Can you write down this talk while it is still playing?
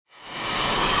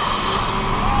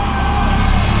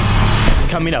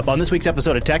Coming up on this week's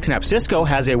episode of TechSnap, Cisco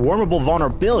has a wormable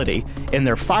vulnerability in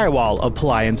their firewall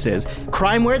appliances,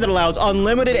 crimeware that allows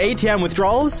unlimited ATM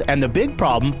withdrawals, and the big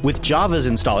problem with Java's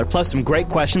installer, plus some great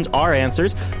questions, our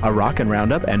answers, a rockin'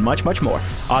 roundup, and much, much more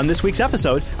on this week's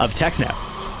episode of TechSnap.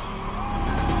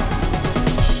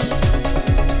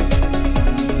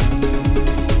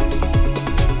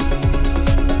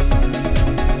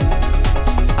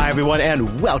 Hi, everyone,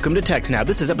 and welcome to TechSnap.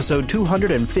 This is episode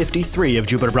 253 of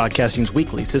Jupiter Broadcasting's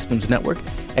weekly Systems Network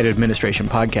and Administration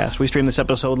podcast. We stream this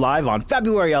episode live on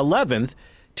February 11th,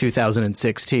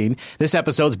 2016. This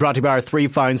episode is brought to you by our three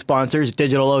fine sponsors,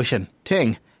 DigitalOcean,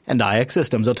 Ting, and IX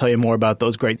Systems. I'll tell you more about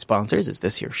those great sponsors as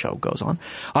this here show goes on.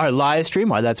 Our live stream,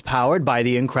 that's powered by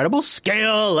the incredible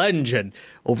Scale Engine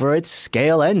over at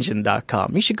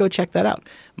scaleengine.com. You should go check that out.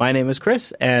 My name is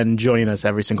Chris, and joining us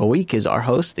every single week is our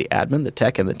host, the admin, the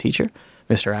tech, and the teacher,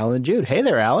 Mr. Alan Jude. Hey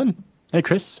there, Alan. Hey,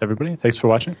 Chris, everybody. Thanks for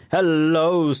watching.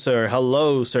 Hello, sir.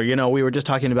 Hello, sir. You know, we were just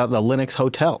talking about the Linux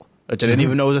Hotel, which I didn't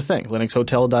even know was a thing,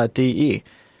 linuxhotel.de,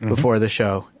 before the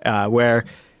show, where,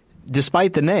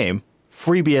 despite the name,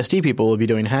 FreeBSD people will be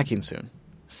doing hacking soon.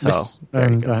 So, yes.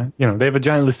 And, they have a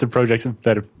giant list of projects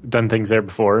that have done things there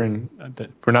before, and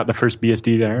we're not the first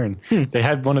BSD there. And they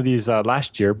had one of these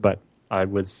last year, but I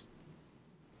was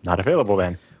not available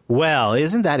then. Well,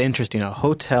 isn't that interesting? A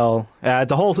hotel,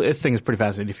 the whole thing is pretty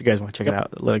fascinating. If you guys want to check it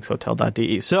out,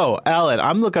 linuxhotel.de. So, Alan,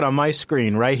 I'm looking on my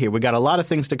screen right here. We got a lot of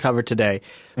things to cover today,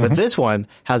 but this one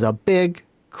has a big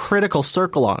critical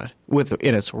circle on it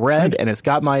and it's red, and it's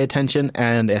got my attention,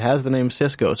 and it has the name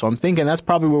Cisco. So I'm thinking that's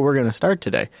probably where we're going to start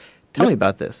today. Tell me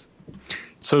about this.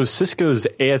 So Cisco's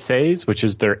ASAs, which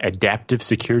is their adaptive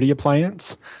security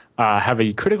appliance, have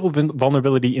a critical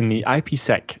vulnerability in the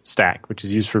IPsec stack, which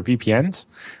is used for VPNs.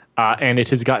 And it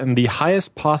has gotten the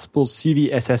highest possible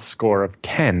CVSS score of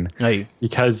 10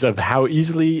 because of how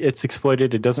easily it's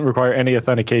exploited. It doesn't require any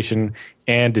authentication,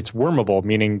 and it's wormable,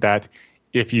 meaning that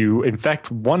if you infect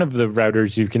one of the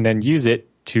routers, you can then use it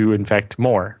to infect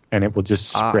more, and it will just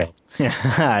spread.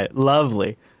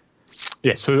 Lovely.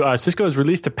 Yeah, so Cisco has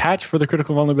released a patch for the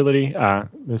critical vulnerability.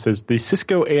 This is the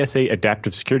Cisco ASA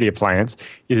Adaptive Security Appliance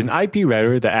is an IP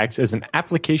router that acts as an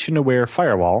application-aware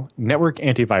firewall, network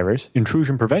antivirus,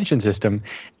 intrusion prevention system,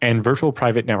 and virtual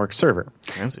private network server.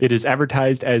 Fancy. It is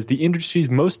advertised as the industry's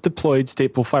most deployed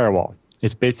stateful firewall.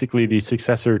 It's basically the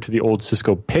successor to the old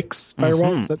Cisco PIX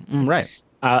firewalls. Right.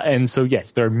 And so,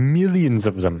 yes, there are millions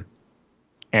of them,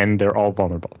 and they're all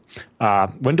vulnerable.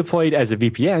 When deployed as a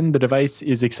VPN, the device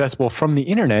is accessible from the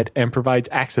internet and provides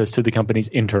access to the company's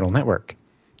internal network.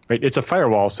 Right? It's a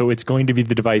firewall, so it's going to be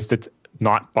the device that's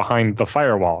not behind the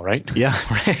firewall, right? Yeah,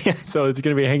 right. So it's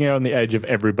going to be hanging out on the edge of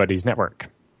everybody's network.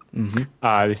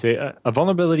 They say a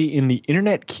vulnerability in the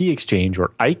Internet Key Exchange,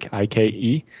 or IKE,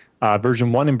 I-K-E,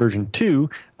 version 1 and version 2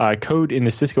 code in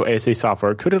the Cisco ASA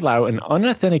software could allow an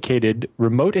unauthenticated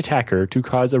remote attacker to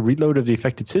cause a reload of the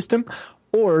affected system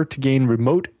or to gain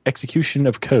remote execution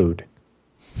of code.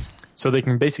 So they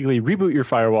can basically reboot your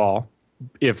firewall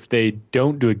if they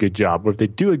don't do a good job, or if they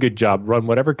do a good job, run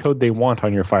whatever code they want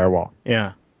on your firewall.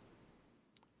 Yeah.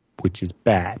 Which is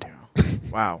bad.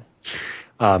 Wow.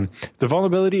 The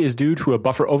vulnerability is due to a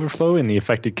buffer overflow in the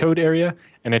affected code area.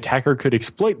 An attacker could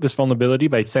exploit this vulnerability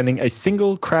by sending a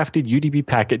single crafted UDP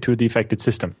packet to the affected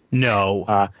system.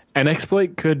 No. An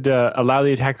exploit could allow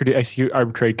the attacker to execute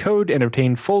arbitrary code and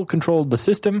obtain full control of the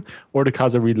system, or to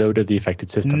cause a reload of the affected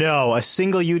system. No, a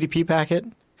single UDP packet?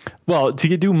 Well,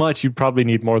 to do much, you probably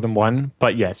need more than one.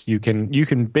 But yes, you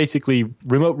can basically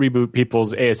remote reboot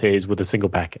people's ASAs with a single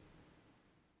packet.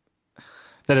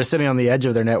 That are sitting on the edge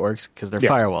of their networks because they're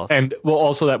firewalls. And well,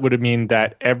 also that would mean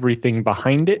that everything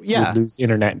behind it would lose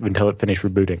internet until it finished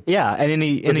rebooting. Yeah, and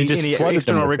any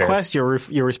external request you're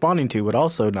responding to would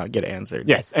also not get answered.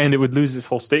 Yes, and it would lose its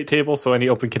whole state table, so any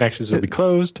open connections would be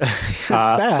closed. That's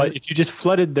bad. But if you just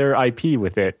flooded their IP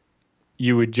with it,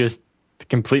 you would just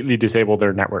completely disable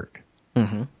their network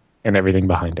and everything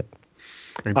behind it.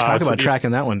 Talk about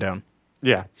tracking that one down.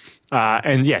 Yeah.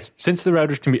 And yes, since the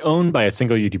routers can be owned by a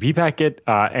single UDP packet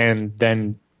and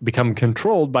then become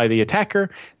controlled by the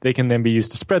attacker, they can then be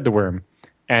used to spread the worm.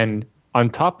 And on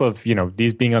top of,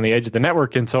 these being on the edge of the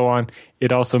network and so on,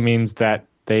 it also means that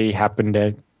they happen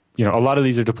to, a lot of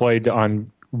these are deployed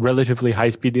on relatively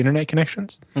high-speed internet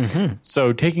connections.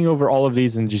 So taking over all of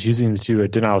these and just using them to do a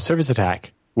denial of service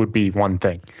attack would be one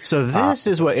thing. So this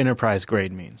is what enterprise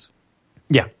grade means.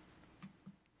 Yeah.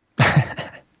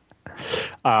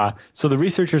 So the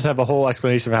researchers have a whole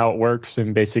explanation of how it works,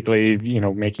 and basically,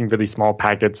 making really small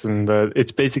packets, and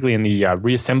it's basically in the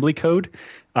reassembly code.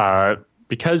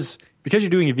 Because you're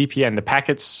doing a VPN, the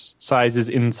packet size is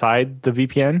inside the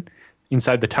VPN,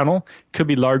 inside the tunnel could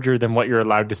be larger than what you're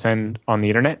allowed to send on the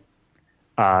internet.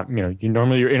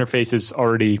 Normally your interface is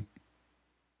already,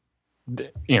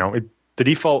 the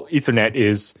default Ethernet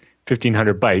is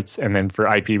 1,500 bytes, and then for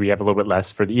IP we have a little bit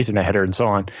less for the Ethernet header and so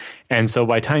on. And so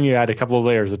by the time you add a couple of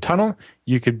layers of tunnel,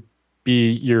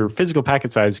 your physical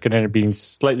packet size could end up being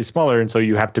slightly smaller, and so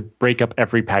you have to break up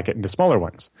every packet into smaller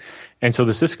ones. And so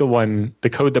the Cisco one, the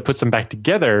code that puts them back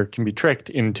together can be tricked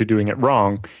into doing it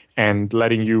wrong and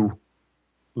letting you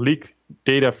leak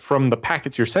data from the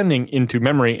packets you're sending into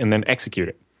memory and then execute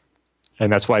it.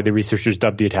 And that's why the researchers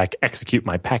dubbed the attack Execute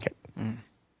My Packet.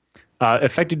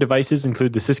 Affected devices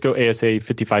include the Cisco ASA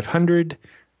 5500,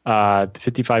 the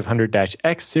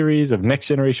 5500-X series of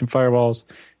next-generation firewalls,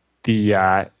 the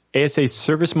ASA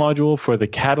service module for the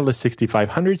Catalyst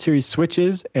 6500 series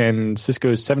switches and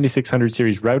Cisco's 7600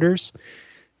 series routers,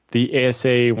 the ASA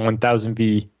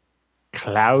 1000V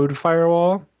cloud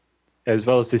firewall, as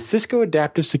well as the Cisco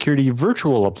Adaptive Security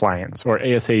Virtual Appliance, or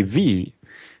ASAV,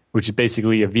 which is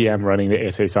basically a VM running the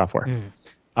ASA software.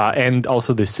 And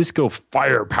also the Cisco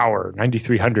Firepower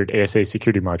 9300 ASA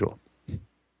security module.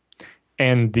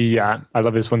 And I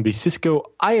love this one, the Cisco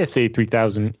ISA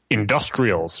 3000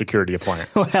 Industrial Security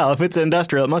Appliance. Well, if it's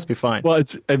industrial, it must be fine. Well,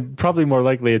 it's probably more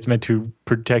likely it's meant to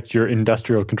protect your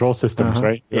industrial control systems,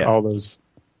 right? Yeah. All those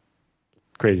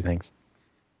crazy things.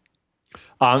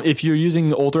 If you're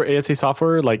using older ASA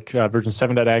software, like version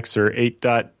 7.x or 8.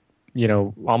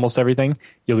 Almost everything,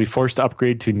 you'll be forced to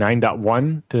upgrade to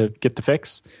 9.1 to get the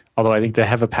fix. Although I think they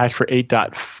have a patch for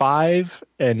 8.5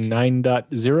 and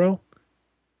 9.0.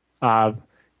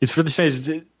 It's for the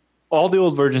stage. All the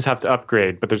old versions have to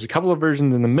upgrade, but there's a couple of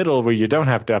versions in the middle where you don't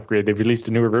have to upgrade. They've released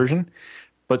a newer version,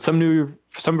 but some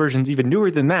versions even newer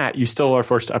than that, you still are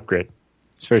forced to upgrade.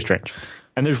 It's very strange.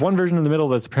 And there's one version in the middle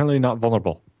that's apparently not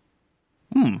vulnerable.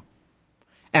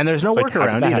 And there's no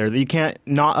workaround either. You can't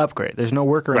not upgrade. There's no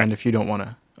workaround if you don't want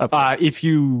to upgrade. If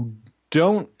you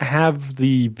don't have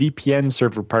the VPN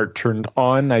server part turned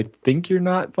on, I think you're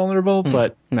not vulnerable,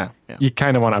 but you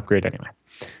kind of want to upgrade anyway.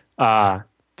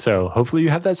 So hopefully you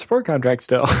have that support contract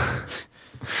still.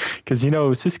 Because,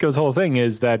 Cisco's whole thing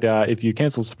is that if you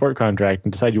cancel the support contract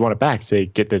and decide you want it back, say,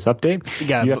 get this update,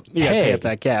 you have to pay up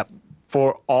that gap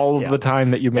for all of the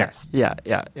time that you missed. Yeah.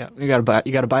 You got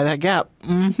to buy that gap.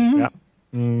 Mm-hmm. Yeah.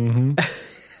 Mm-hmm.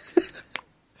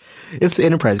 It's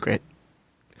enterprise grade.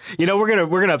 We're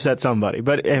gonna upset somebody,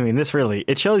 but I mean,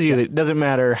 it shows you that it doesn't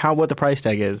matter what the price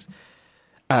tag is.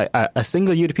 A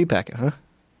single UDP packet, huh?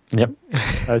 Yep.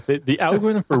 The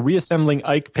algorithm for reassembling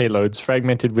IKE payloads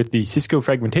fragmented with the Cisco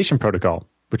fragmentation protocol,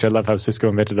 which I love how Cisco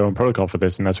invented their own protocol for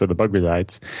this, and that's where the bug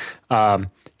resides,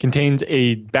 contains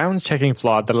a bounds checking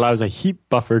flaw that allows a heap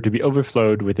buffer to be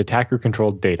overflowed with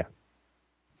attacker-controlled data.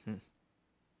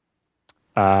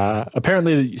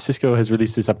 Apparently, Cisco has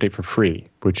released this update for free,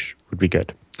 which would be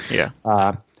good. Yeah.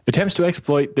 Attempts to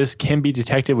exploit this can be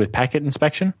detected with packet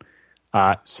inspection.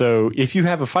 So if you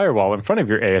have a firewall in front of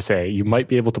your ASA, you might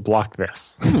be able to block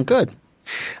this. Good.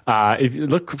 If you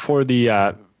look for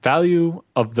the value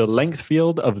of the length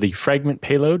field of the fragment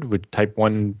payload with type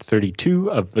 132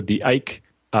 of the IKE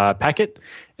packet,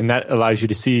 and that allows you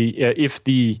to see if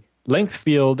the length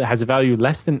field has a value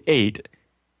less than 8,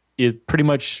 it pretty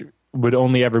much would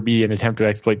only ever be an attempt to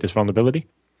exploit this vulnerability.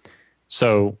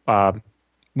 So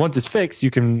once it's fixed, you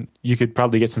could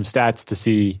probably get some stats to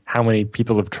see how many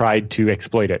people have tried to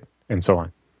exploit it and so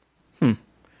on.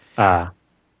 Yeah.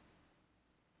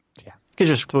 You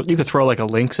could throw like a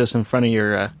Linksys in front of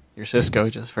your Cisco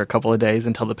just for a couple of days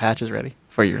until the patch is ready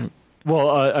for your. Well,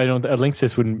 a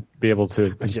Linksys wouldn't be able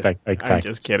to inspect. I'm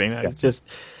just kidding. Yes. Just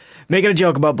making a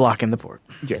joke about blocking the port.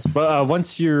 Yes, but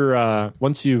once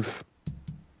you've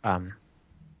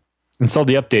installed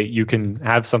the update, you can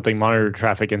have something monitor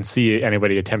traffic and see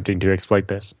anybody attempting to exploit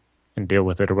this and deal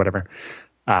with it or whatever.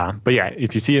 But yeah,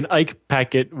 if you see an IKE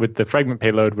packet with the fragment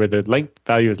payload where the length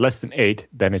value is less than 8,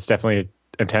 then it's definitely an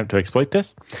attempt to exploit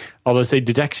this. Although, say,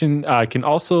 detection can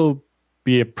also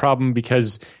be a problem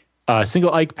because a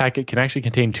single IKE packet can actually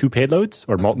contain 2 payloads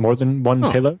or more than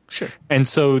one payload. Sure. And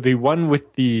so the one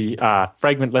with the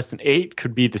fragment less than 8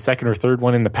 could be the second or third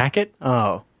one in the packet.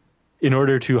 Oh. In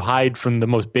order to hide from the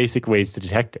most basic ways to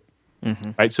detect it.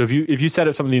 Mm-hmm. Right? So if you set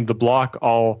up something to block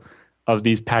all of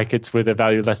these packets with a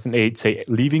value less than 8, say,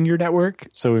 leaving your network,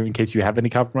 so in case you have any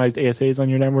compromised ASAs on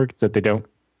your network, that they don't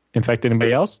infect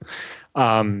anybody else,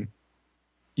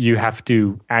 you have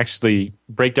to actually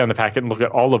break down the packet and look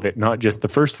at all of it, not just the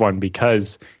first one,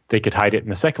 because they could hide it in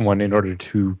the second one in order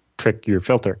to trick your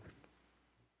filter.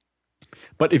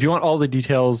 But if you want all the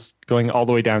details going all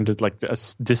the way down to like a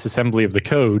disassembly of the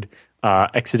code,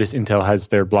 Exodus Intel has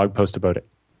their blog post about it.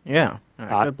 Yeah.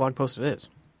 Good blog post it is.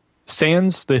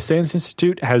 The SANS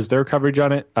Institute has their coverage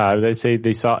on it. They say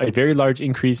they saw a very large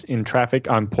increase in traffic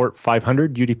on port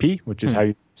 500 UDP, which is how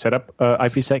you set up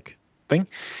IPsec thing.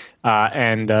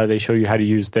 And they show you how to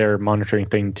use their monitoring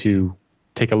thing to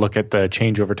take a look at the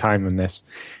change over time in this.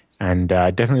 And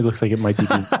definitely looks like it might be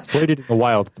deployed in the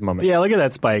wild at the moment. Yeah, look at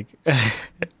that spike.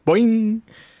 Boing.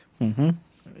 Mm-hmm.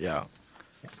 Yeah.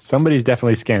 Somebody's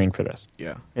definitely scanning for this.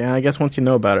 Yeah. Yeah, I guess once you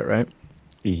know about it, right?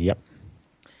 Yep.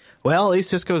 Well, at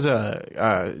least Cisco's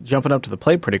jumping up to the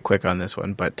plate pretty quick on this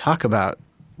one. But talk about,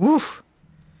 woof.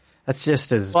 That's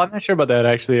just as... Well, I'm not sure about that,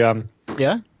 actually.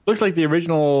 Yeah? Looks like the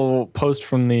original post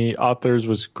from the authors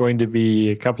was going to be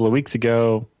a couple of weeks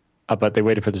ago, but they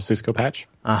waited for the Cisco patch.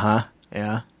 Uh-huh.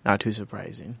 Yeah. Not too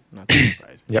surprising.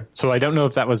 Yep. So I don't know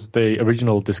if that was the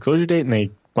original disclosure date and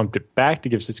they bumped it back to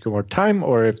give Cisco more time,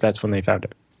 or if that's when they found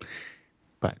it.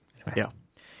 But anyway. Yeah.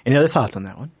 Any other thoughts on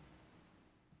that one?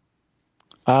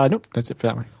 Nope, that's it for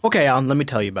that one. Okay, Alan, let me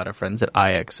tell you about our friends at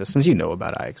iX Systems. You know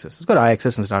about iX Systems. Go to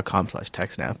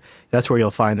ixsystems.com/TechSnap. That's where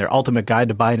you'll find their ultimate guide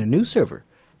to buying a new server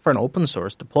for an open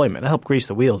source deployment to help grease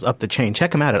the wheels up the chain.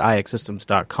 Check them out at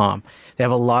ixsystems.com. They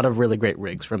have a lot of really great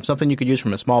rigs, from something you could use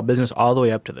from a small business all the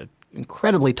way up to the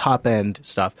incredibly top-end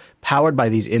stuff, powered by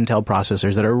these Intel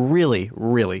processors that are really,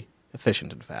 really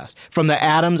efficient and fast. From the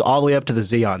Atoms all the way up to the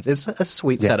Xeons. It's a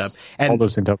sweet setup. And all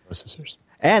those Intel processors.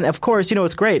 And, of course,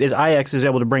 what's great is iX is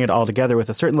able to bring it all together with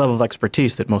a certain level of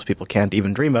expertise that most people can't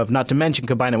even dream of, not to mention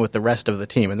combine it with the rest of the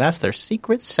team. And that's their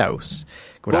secret sauce.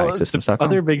 Go to ixsystems.com. The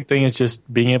other big thing is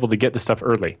just being able to get the stuff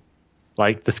early.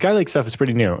 Like, the Skylake stuff is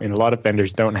pretty new, and a lot of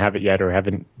vendors don't have it yet or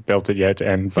haven't built it yet.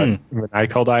 But when I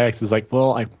called iX, it's like,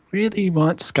 well, I really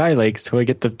want Skylake, so I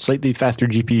get the slightly faster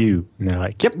GPU. And they're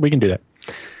like, yep, we can do that.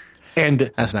 And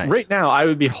that's nice. Right now, I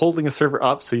would be holding a server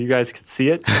up so you guys could see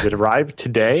it. It arrived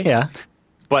today. Yeah.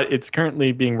 But it's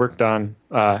currently being worked on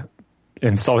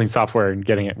installing software and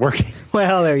getting it working.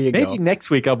 Well, there you go. Maybe next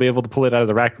week I'll be able to pull it out of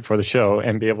the rack before the show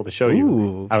and be able to show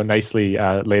you how nicely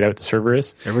laid out the server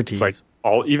is. Server tease. It's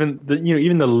like even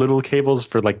the little cables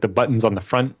for like the buttons on the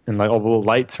front and like all the little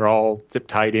lights are all zip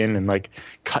tied in and like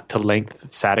cut to length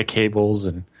SATA cables,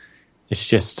 and it's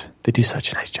just they do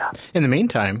such a nice job. In the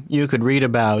meantime, you could read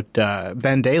about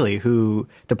Ben Daly, who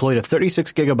deployed a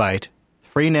 36 gigabyte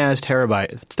FreeNAS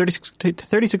terabyte, 36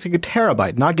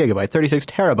 terabyte, not gigabyte, 36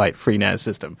 terabyte FreeNAS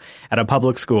system at a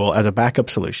public school as a backup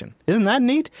solution. Isn't that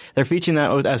neat? They're featuring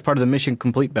that as part of the Mission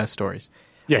Complete Best Stories.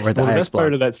 Yes, the best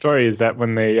part of that story is that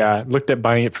when they looked at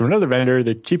buying it from another vendor,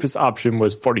 the cheapest option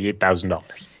was $48,000.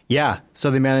 Yeah,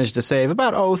 so they managed to save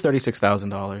about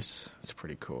 $36,000. It's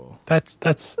pretty cool.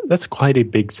 That's quite a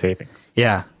big savings.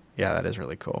 Yeah, that is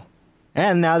really cool.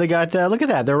 And now they got look at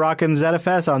that, they're rocking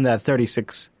ZFS on that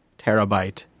 36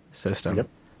 terabyte system. Yep.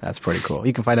 That's pretty cool.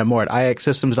 You can find out more at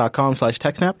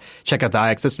ixsystems.com/TechSnap. Check out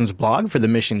the iX Systems blog for the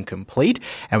Mission Complete.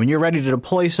 And when you're ready to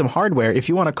deploy some hardware, if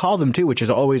you want to call them too, which is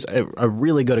always a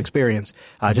really good experience,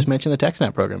 just mention the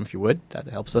TechSnap program if you would. That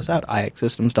helps us out.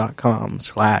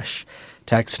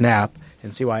 ixsystems.com/TechSnap,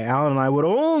 and see why Alan and I would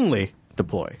only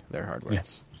deploy their hardware.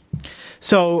 Yes.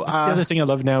 So the other thing I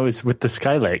love now is with the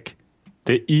Skylake,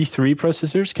 the E3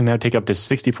 processors can now take up to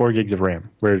 64 gigs of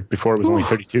RAM, where before it was only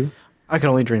 32. I can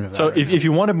only dream of that. So if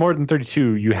you wanted more than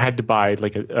 32, you had to buy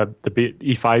like the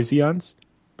E5 Xeons,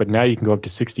 but now you can go up to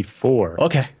 64.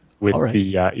 Okay. With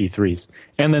the E3s.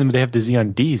 And then they have the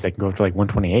Xeon Ds that can go up to like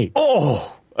 128.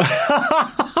 Oh!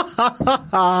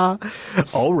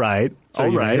 All right. So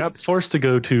you're not forced to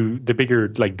go to the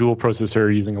bigger like dual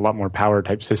processor using a lot more power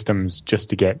type systems just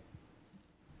to get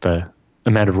the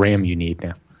amount of RAM you need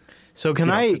now. So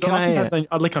can I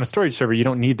like on a storage server, you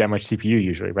don't need that much CPU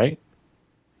usually, right?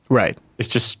 Right. It's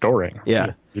just storing.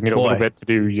 Yeah. You need a little bit to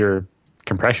do your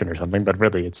compression or something, but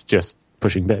really it's just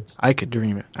pushing bits. I could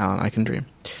dream it, Alan. I can dream.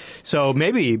 So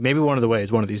maybe one of the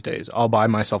ways, one of these days, I'll buy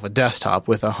myself a desktop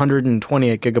with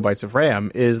 128 gigabytes of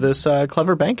RAM is this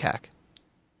clever bank hack.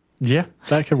 Yeah,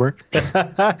 that could work.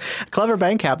 Clever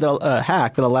bank hack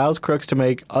that allows crooks to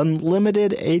make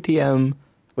unlimited ATM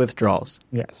withdrawals.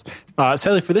 Yes.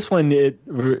 Sadly, for this one,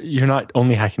 you're not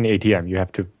only hacking the ATM. You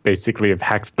have to basically have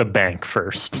hacked the bank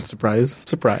first.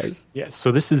 Surprise. Yes.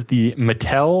 So this is the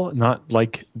Mattel, not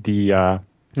like the...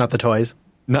 not the toys.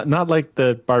 Not like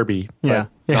the Barbie. Yeah.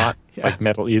 Not like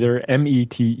metal either.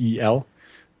 METEL.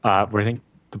 Where I think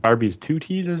the Barbie is 2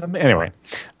 T's or something. Anyway,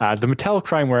 the Mattel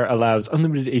crimeware allows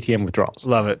unlimited ATM withdrawals.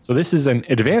 Love it. So this is an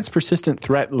advanced persistent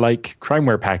threat-like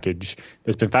crimeware package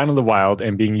that's been found in the wild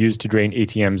and being used to drain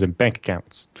ATMs and bank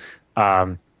accounts.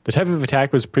 The type of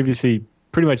attack was previously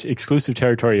pretty much exclusive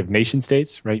territory of nation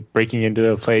states, right? Breaking into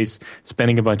a place,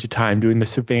 spending a bunch of time doing the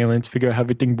surveillance, figure out how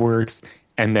everything works,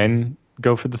 and then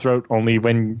go for the throat only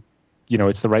when,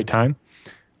 it's the right time.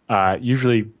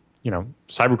 Usually,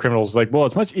 cyber criminals like, well,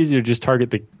 it's much easier to just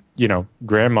target the,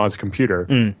 grandma's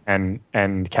computer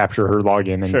and capture her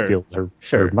login and steal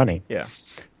her money. Yeah.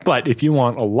 But if you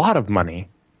want a lot of money,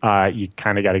 you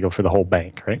kind of got to go for the whole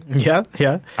bank, right? Yeah.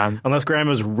 Unless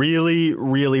grandma's really,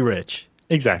 really rich.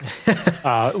 Exactly.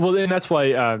 Well, and that's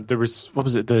why there was, what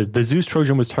was it? The Zeus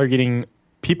Trojan was targeting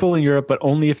people in Europe, but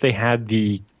only if they had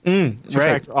the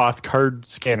two-factor auth card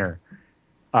scanner.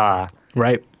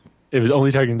 Right. It was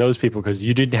only targeting those people because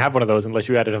you didn't have one of those unless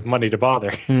you had enough money to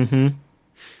bother.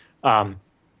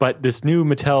 But this new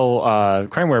Mattel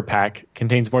crimeware pack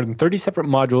contains more than 30 separate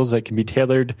modules that can be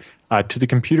tailored to the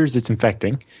computers it's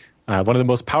infecting. One of the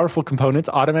most powerful components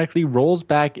automatically rolls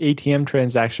back ATM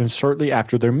transactions shortly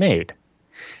after they're made.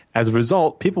 As a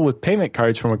result, people with payment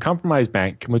cards from a compromised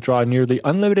bank can withdraw nearly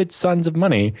unlimited sums of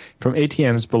money from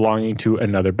ATMs belonging to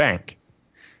another bank.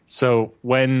 So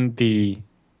when the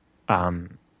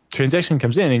transaction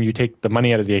comes in and you take the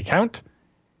money out of the account,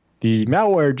 the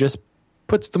malware just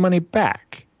puts the money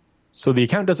back. So the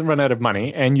account doesn't run out of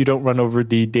money, and you don't run over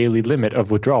the daily limit of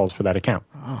withdrawals for that account.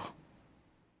 Oh.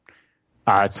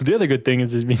 So the other good thing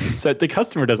is it means that the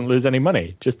customer doesn't lose any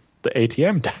money, just the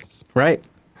ATM does. Right.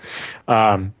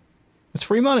 It's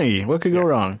free money. What could go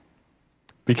wrong?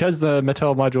 Because the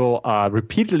Mattel module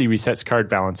repeatedly resets card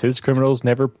balances, criminals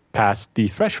never pass the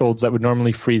thresholds that would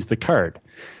normally freeze the card.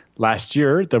 Last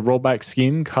year, the rollback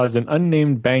scheme caused an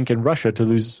unnamed bank in Russia to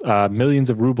lose millions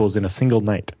of rubles in a single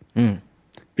night.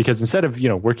 Because instead of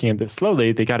working at this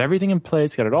slowly, they got everything in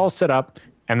place, got it all set up,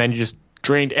 and then just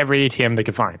drained every ATM they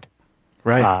could find.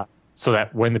 Right. So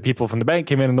that when the people from the bank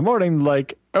came in the morning,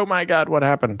 like, oh my God, what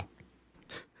happened?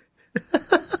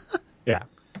 Yeah.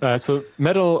 So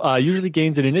Metal usually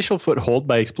gains an initial foothold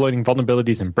by exploiting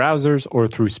vulnerabilities in browsers or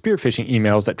through spear phishing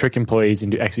emails that trick employees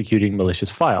into executing malicious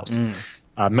files.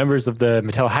 Members of the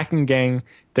Mattel hacking gang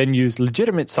then use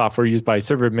legitimate software used by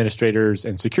server administrators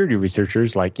and security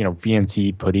researchers like,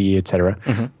 VNC, PuTTY,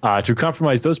 etc., to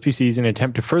compromise those PCs in an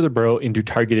attempt to further burrow into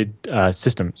targeted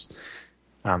systems.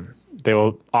 They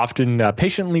will often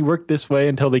patiently work this way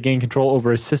until they gain control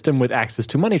over a system with access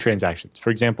to money transactions. For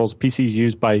example, PCs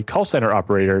used by call center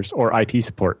operators or IT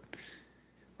support.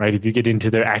 Right? If you get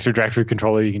into their Active Directory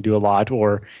controller, you can do a lot.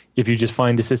 Or if you just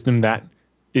find a system that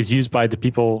is used by the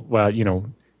people,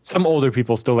 some older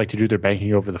people still like to do their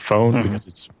banking over the phone because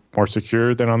it's more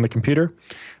secure than on the computer.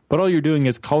 But all you're doing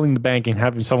is calling the bank and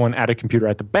having someone at a computer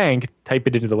at the bank type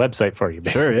it into the website for you.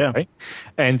 Sure, yeah. Right?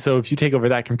 And so if you take over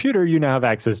that computer, you now have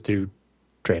access to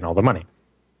drain all the money.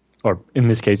 Or in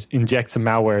this case, inject some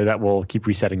malware that will keep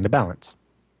resetting the balance.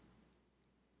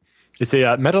 They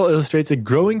say Metal illustrates a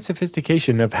growing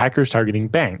sophistication of hackers targeting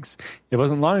banks. It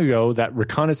wasn't long ago that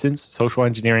reconnaissance, social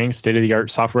engineering, state-of-the-art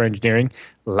software engineering,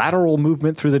 lateral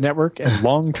movement through the network, and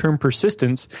long-term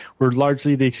persistence were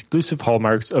largely the exclusive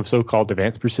hallmarks of so-called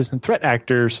advanced persistent threat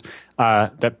actors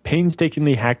that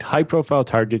painstakingly hacked high-profile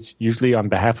targets, usually on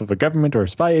behalf of a government or a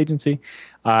spy agency.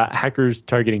 Hackers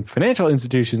targeting financial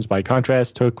institutions, by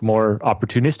contrast, took a more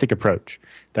opportunistic approach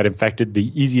that infected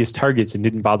the easiest targets and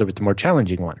didn't bother with the more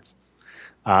challenging ones.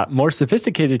 More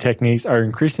sophisticated techniques are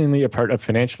increasingly a part of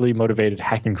financially motivated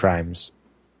hacking crimes.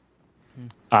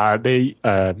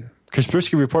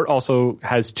 Kaspersky Report also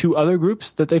has two other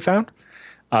groups that they found.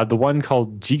 The one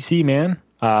called GC Man.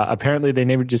 Apparently they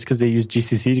named it just because they use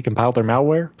GCC to compile their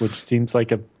malware, which seems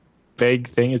like a vague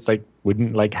thing. It's like,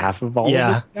 wouldn't like half of all of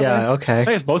it? Yeah, okay. I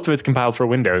guess most of it's compiled for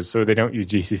Windows, so they don't use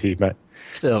GCC, but...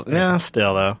 Still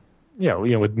though.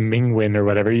 With Mingwin or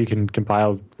whatever, you can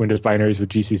compile Windows binaries with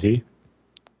GCC.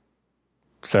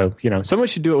 So, someone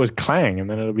should do it with Clang, and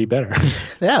then it'll be better.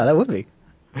 Yeah, that would be.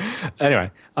 Anyway,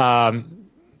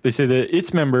 they say that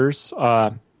its members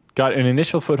got an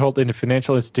initial foothold into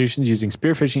financial institutions using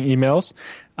spear phishing emails,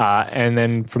 and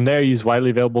then from there use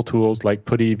widely available tools like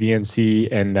PuTTY,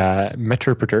 VNC, and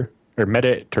MetaInterpreter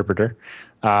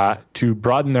to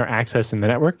broaden their access in the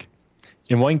network.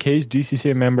 In one case,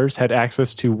 GCC members had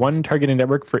access to one targeted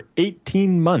network for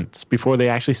 18 months before they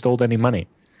actually stole any money.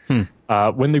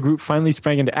 When the group finally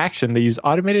sprang into action, they used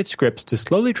automated scripts to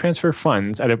slowly transfer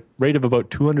funds at a rate of about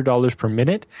 $200 per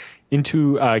minute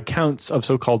into accounts of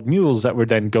so-called mules that would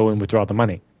then go and withdraw the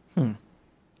money.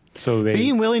 So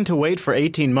being willing to wait for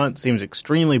 18 months seems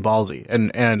extremely ballsy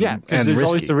and there's risky.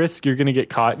 Always the risk you're going to get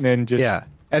caught and then just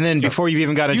and then before you've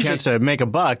even got a chance to make a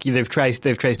buck, they've traced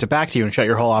it back to you and shut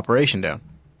your whole operation down.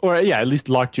 Or, at least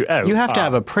locked you out. You have to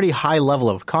have a pretty high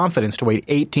level of confidence to wait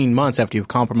 18 months after you've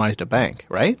compromised a bank,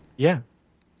 right? Yeah.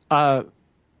 Or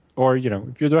or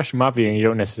if you're the Russian mafia and you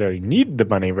don't necessarily need the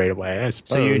money right away, I suppose.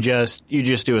 So you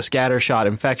just do a scatter shot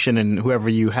infection, and whoever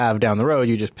you have down the road,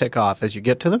 you just pick off as you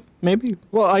get to them, maybe?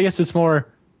 Well, I guess it's more,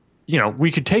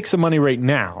 we could take some money right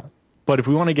now, but if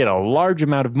we want to get a large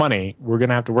amount of money, we're going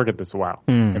to have to work at this a while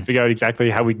and figure out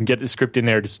exactly how we can get the script in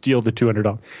there to steal the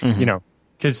 $200.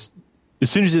 Because as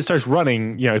soon as it starts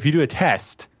running, if you do a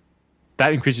test,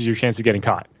 that increases your chance of getting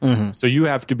caught. So you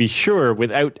have to be sure,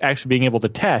 without actually being able to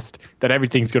test, that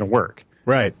everything's going to work.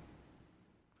 Right.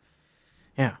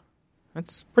 Yeah.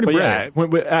 That's pretty brave.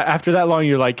 Yeah, after that long,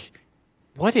 you're like,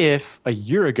 what if a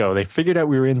year ago they figured out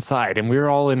we were inside and we were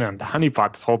all in a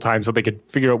honeypot this whole time so they could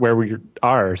figure out where we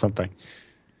are or something?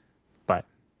 But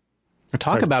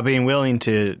talk about being willing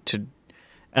to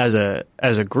as a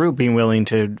group, being willing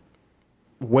to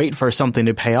wait for something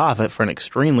to pay off for an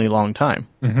extremely long time.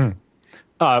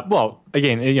 Well,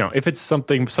 again, if it's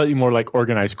something slightly more like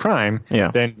organized crime,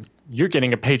 then you're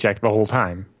getting a paycheck the whole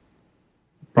time,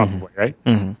 probably, right?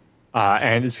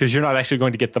 And it's because you're not actually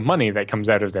going to get the money that comes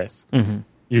out of this.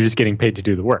 You're just getting paid to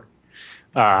do the work.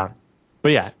 But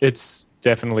yeah, it's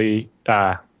definitely,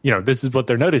 this is what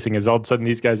they're noticing is all of a sudden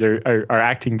these guys are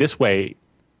acting this way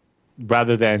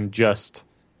rather than just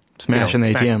smashing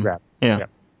the ATM. Grab. Yeah.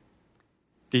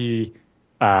 The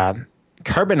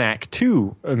Carbonac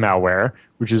 2 malware,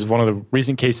 which is one of the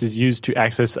recent cases used to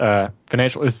access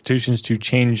financial institutions to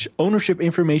change ownership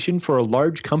information for a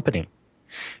large company.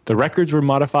 The records were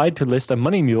modified to list a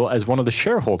money mule as one of the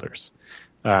shareholders.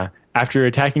 After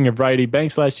attacking a variety of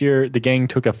banks last year, the gang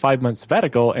took a 5-month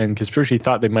sabbatical, and Kaspersky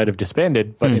thought they might have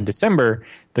disbanded. But in December,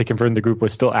 they confirmed the group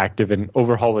was still active and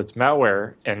overhauled its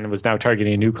malware and was now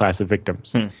targeting a new class of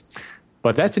victims.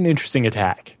 But that's an interesting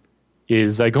attack,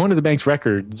 is go into the bank's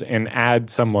records and add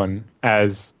someone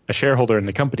as a shareholder in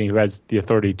the company who has the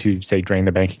authority to, say, drain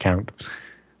the bank account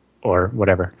or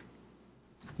whatever.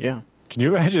 Yeah. Can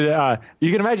you imagine?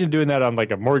 You can imagine doing that on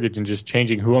like a mortgage and just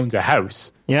changing who owns a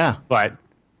house. Yeah. But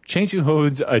changing who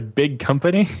owns a big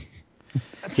company?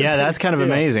 That's kind of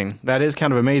amazing. That is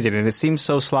kind of amazing. And it seems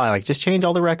so sly. Like, just change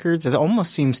all the records. It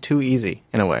almost seems too easy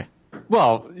in a way.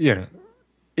 Well, I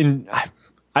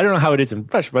don't know how it is in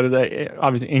Russia, but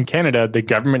obviously in Canada, the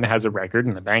government has a record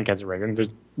and the bank has a record. There's,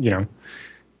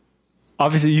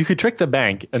 obviously you could trick the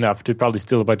bank enough to probably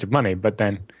steal a bunch of money, but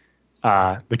then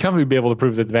the company would be able to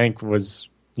prove that the bank was,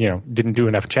 didn't do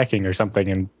enough checking or something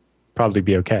and probably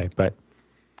be okay. But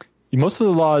most of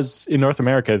the laws in North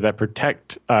America that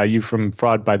protect you from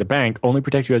fraud by the bank only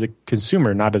protect you as a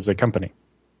consumer, not as a company.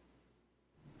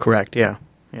 Correct. Yeah.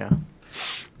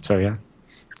 So, yeah.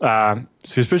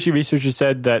 So especially researchers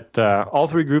said that all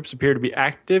three groups appear to be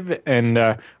active and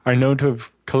are known to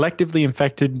have collectively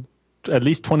infected at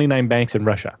least 29 banks in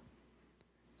Russia.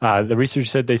 The research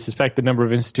said they suspect the number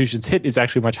of institutions hit is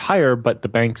actually much higher, but the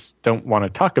banks don't want to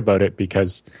talk about it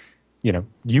because,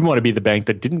 you want to be the bank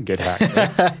that didn't get hacked.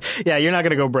 Right? Yeah, you're not going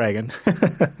to go bragging.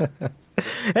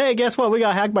 Hey, guess what? We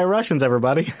got hacked by Russians,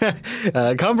 everybody.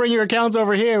 Come bring your accounts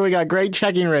over here. We got great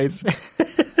checking rates.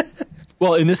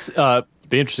 Well, in this, the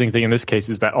interesting thing in this case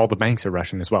is that all the banks are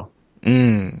Russian as well.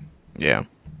 Yeah.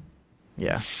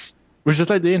 Which is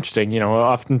slightly interesting.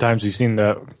 Oftentimes we've seen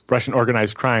the Russian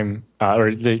organized crime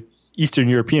or the Eastern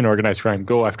European organized crime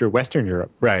go after Western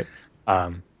Europe. Right.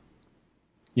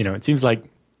 It seems like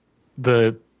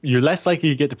you're less likely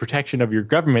to get the protection of your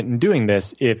government in doing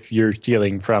this if you're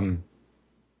stealing from,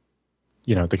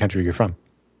 the country you're from.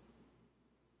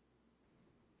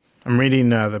 I'm reading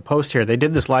the post here. They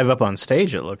did this live up on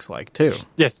stage, it looks like, too.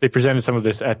 Yes, they presented some of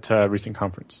this at a recent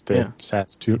conference, the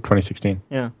SATS 2016.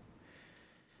 Yeah.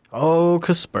 Oh,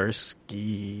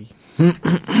 Kaspersky.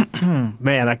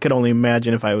 Man, I could only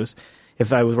imagine if I was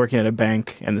working at a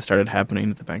bank and this started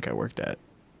happening at the bank I worked at.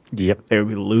 Yep. They would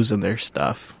be losing their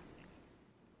stuff.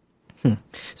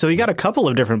 So you got a couple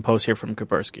of different posts here from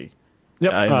Kaspersky.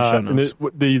 Yep.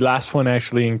 The last one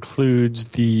actually includes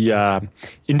the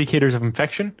indicators of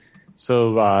infection.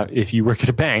 So if you work at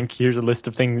a bank, here's a list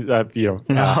of things,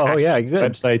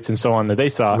 websites and so on that they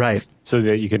saw, right? So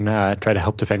that you can try to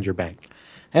help defend your bank.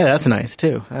 Yeah, that's nice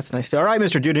too. All right,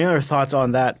 Mr. Jude, any other thoughts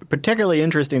on that particularly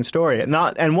interesting story?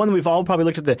 And one we've all probably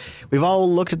looked at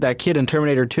that kid in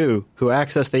Terminator 2 who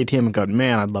accessed the ATM and go,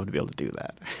 man, I'd love to be able to do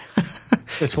that.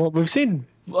 Yes, well, we've seen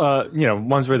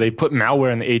ones where they put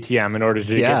malware in the ATM in order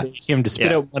to get the ATM to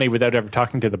spit out money without ever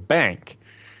talking to the bank.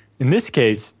 In this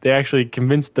case, they actually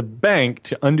convinced the bank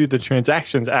to undo the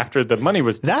transactions after the money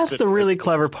was... That's the really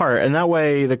clever part. And that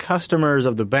way the customers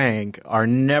of the bank are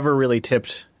never really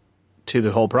tipped to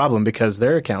the whole problem because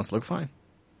their accounts look fine.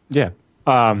 Yeah.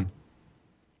 It's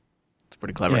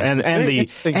pretty clever. Yeah, and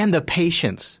the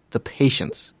patience. The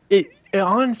patience. it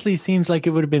honestly seems like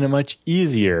it would have been much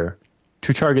easier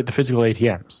to target the physical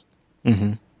ATMs.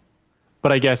 Mm-hmm.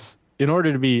 But I guess in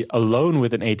order to be alone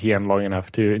with an ATM long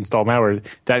enough to install malware,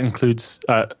 that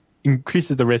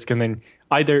increases the risk. And then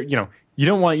either, you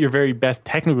don't want your very best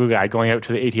technical guy going out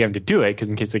to the ATM to do it, because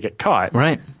in case they get caught.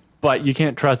 Right. But you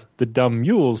can't trust the dumb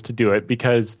mules to do it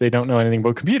because they don't know anything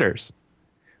about computers.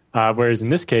 Whereas in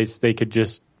this case, they could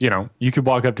just, you could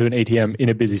walk up to an ATM in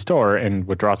a busy store and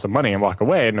withdraw some money and walk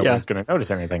away, and nobody's going to notice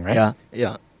anything, right?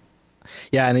 Yeah.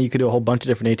 Yeah, and you could do a whole bunch of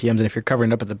different ATMs, and if you're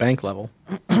covering it up at the bank level.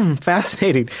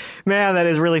 Fascinating. Man, that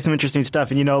is really some interesting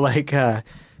stuff. And,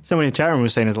 somebody in the chat room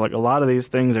was saying is like a lot of these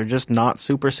things are just not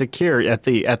super secure at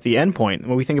the end point.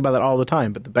 Well, we think about that all the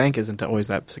time, but the bank isn't always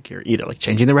that secure either. Like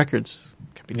changing the records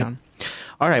can be done.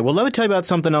 All right, well, let me tell you about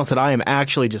something else that I am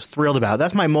actually just thrilled about.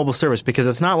 That's my mobile service, because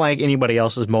it's not like anybody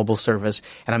else's mobile service,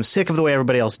 and I'm sick of the way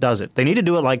everybody else does it. They need to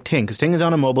do it like Ting, because Ting is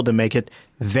on a mobile to make it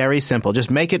very simple. Just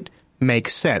make it make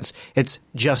sense. It's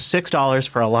just $6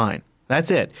 for a line. That's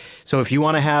it. So if you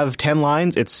want to have 10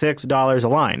 lines, it's $6 a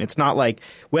line. It's not like,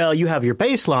 well, you have your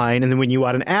baseline, and then when you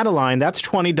want to add a line, that's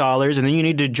 $20, and then you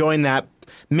need to join that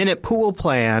minute pool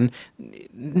plan.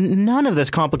 None of this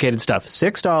complicated stuff.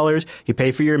 $6, you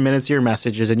pay for your minutes, your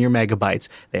messages, and your megabytes.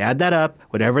 They add that up.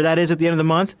 Whatever that is at the end of the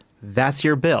month, that's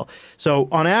your bill. So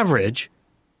on average,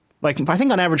 I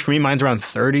think on average for me, mine's around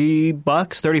 $30,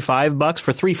 $35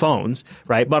 for 3 phones,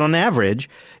 right? But on average,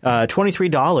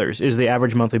 $23 is the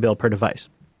average monthly bill per device.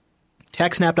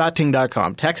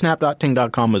 TechSnap.ting.com.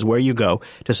 TechSnap.ting.com is where you go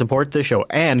to support the show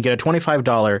and get a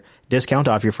 $25 discount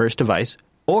off your first device.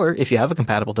 Or if you have a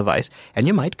compatible device, and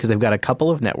you might because they've got a couple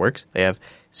of networks. They have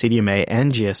CDMA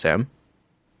and GSM.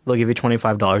 They'll give you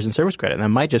 $25 in service credit, and that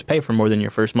might just pay for more than your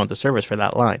first month of service for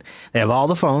that line. They have all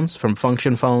the phones, from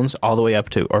function phones all the way up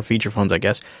to, or feature phones, I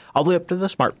guess, all the way up to the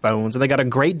smartphones, and they got a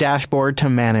great dashboard to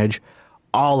manage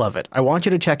all of it. I want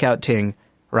you to check out Ting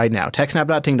right now,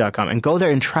 techsnap.ting.com, and go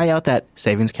there and try out that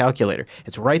savings calculator.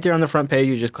 It's right there on the front page.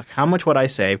 You just click how much would I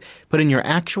save, put in your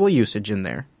actual usage in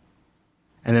there,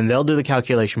 and then they'll do the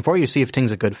calculation for you, see if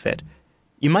Ting's a good fit.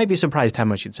 You might be surprised how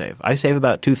much you'd save. I save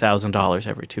about $2,000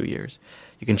 every 2 years.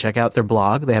 You can check out their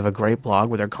blog. They have a great blog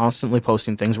where they're constantly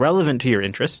posting things relevant to your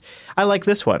interests. I like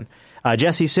this one.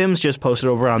 Jesse Sims just posted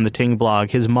over on the Ting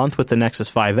blog his month with the Nexus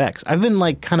 5X. I've been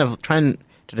kind of trying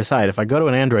to decide if I go to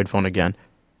an Android phone again,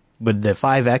 would the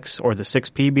 5X or the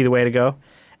 6P be the way to go?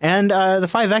 And the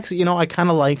 5X, I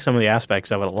kind of like some of the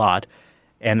aspects of it a lot.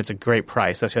 And it's a great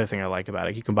price. That's the other thing I like about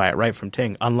it. You can buy it right from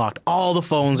Ting. Unlocked. All the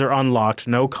phones are unlocked.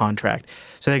 No contract.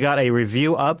 So they got a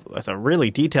review up. It's a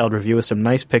really detailed review with some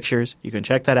nice pictures. You can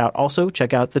check that out. Also,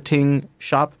 check out the Ting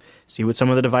shop. See what some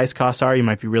of the device costs are. You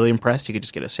might be really impressed. You could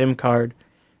just get a SIM card.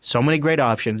 So many great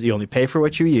options. You only pay for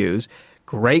what you use.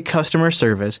 Great customer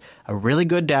service, a really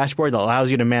good dashboard that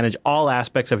allows you to manage all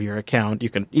aspects of your account. You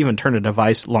can even turn a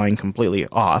device line completely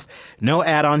off. No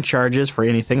add-on charges for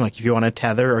anything, like if you want to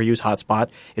tether or use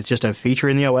Hotspot. It's just a feature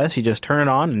in the OS. You just turn it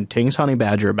on, and Ting's honey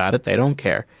badger about it. They don't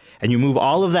care. And you move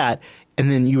all of that, and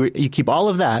then you keep all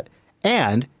of that,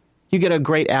 and you get a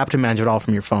great app to manage it all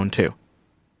from your phone, too.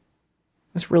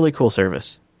 It's really cool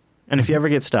service. And if you ever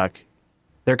get stuck,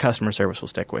 their customer service will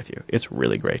stick with you. It's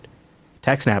really great.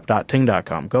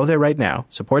 TechSnap.ting.com. Go there right now,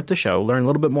 support the show, learn a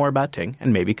little bit more about Ting,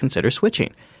 and maybe consider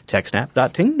switching.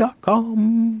 TechSnap.ting.com.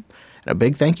 And a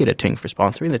big thank you to Ting for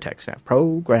sponsoring the TechSnap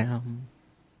program.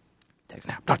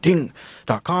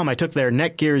 TechSnap.ting.com. I took their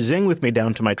Netgear Zing with me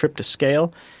down to my trip to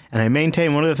Scale, and I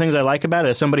maintain one of the things I like about it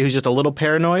as somebody who's just a little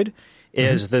paranoid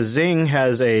is the Zing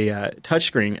has a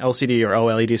touchscreen, LCD or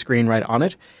OLED screen right on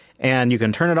it. And you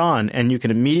can turn it on, and you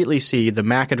can immediately see the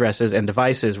MAC addresses and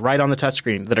devices right on the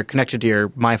touchscreen that are connected to your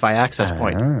MiFi access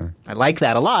point. I like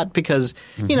that a lot because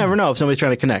you never know if somebody's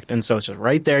trying to connect. And so it's just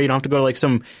right there. You don't have to go to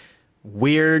some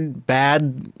weird,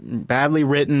 badly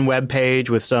written web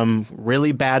page with some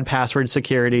really bad password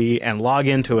security and log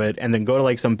into it and then go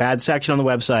to some bad section on the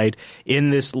website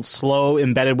in this slow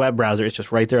embedded web browser. It's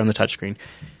just right there on the touchscreen.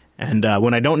 And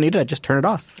when I don't need it, I just turn it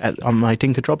off on my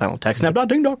Ting control panel.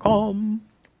 TechSnap.ting.com.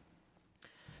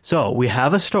 So we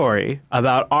have a story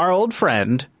about our old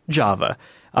friend, Java.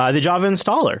 The Java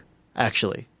installer,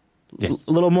 actually. Yes.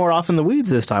 A little more off in the weeds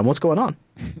this time. What's going on?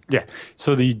 Yeah.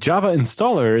 So the Java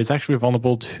installer is actually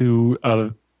vulnerable to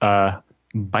a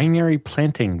binary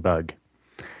planting bug.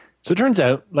 So it turns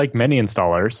out, like many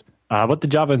installers, what the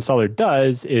Java installer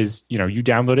does is, you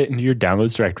download it into your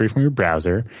downloads directory from your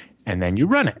browser, and then you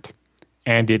run it.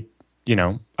 And it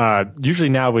usually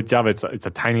now with Java, it's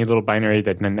a tiny little binary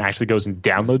that then actually goes and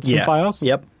downloads some files.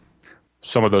 Yep.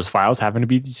 Some of those files happen to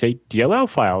be, say, DLL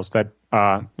files that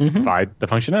provide the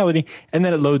functionality, and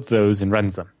then it loads those and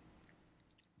runs them.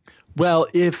 Well,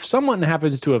 if someone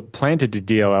happens to have planted a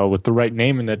DLL with the right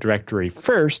name in the directory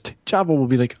first, Java will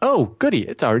be like, oh, goody,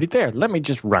 it's already there. Let me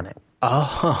just run it.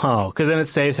 Oh, because then it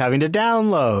saves having to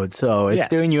download. So it's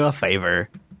doing you a favor.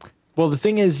 Well, the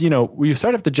thing is, you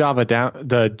start up the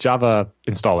Java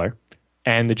installer,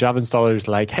 and the Java installer is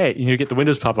like, hey, you get the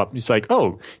Windows pop up. It's like,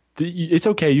 oh, it's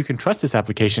okay. You can trust this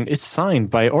application. It's signed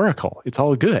by Oracle. It's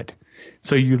all good.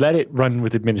 So you let it run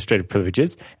with administrative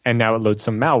privileges, and now it loads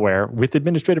some malware with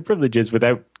administrative privileges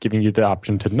without giving you the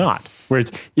option to not.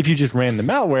 Whereas if you just ran the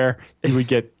malware, you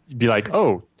would be like,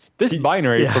 oh, this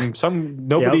binary from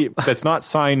nobody that's not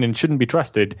signed and shouldn't be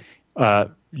trusted.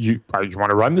 You want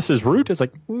to run this as root? It's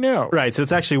like, no. Right, so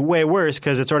it's actually way worse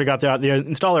because it's already got the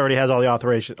installer already has all the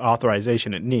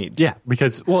authorization it needs. Yeah,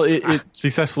 because, it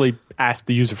successfully asked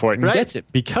the user for it and gets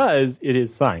it because it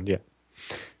is signed, yeah.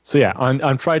 So yeah,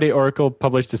 on Friday, Oracle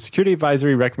published a security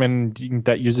advisory recommending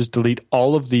that users delete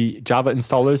all of the Java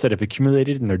installers that have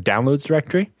accumulated in their downloads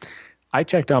directory. I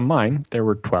checked on mine. There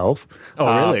were 12.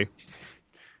 Oh, really?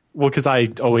 Well, because I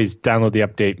always download the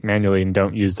update manually and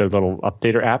don't use their little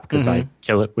updater app because I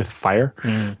kill it with fire.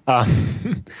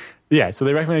 Yeah, so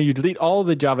they recommend you delete all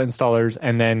the Java installers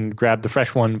and then grab the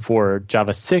fresh one for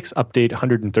Java 6 update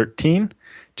 113,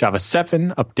 Java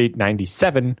 7 update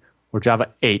 97, or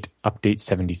Java 8 update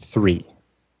 73.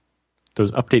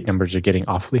 Those update numbers are getting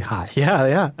awfully high.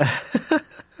 Yeah.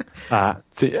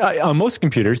 On most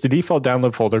computers, the default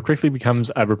download folder quickly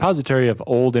becomes a repository of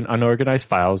old and unorganized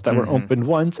files that were opened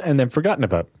once and then forgotten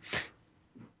about.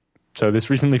 So this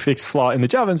recently fixed flaw in the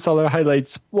Java installer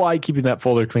highlights why keeping that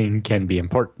folder clean can be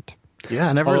important. Yeah,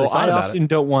 I never really thought about it. I often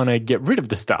don't want to get rid of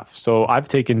the stuff, so I've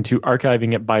taken to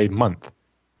archiving it by month.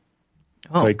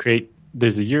 So I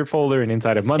there's a year folder and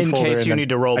inside a month folder. In case you need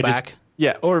to roll back?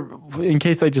 Or in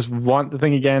case I just want the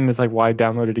thing again, it's like, why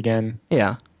download it again?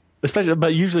 Yeah.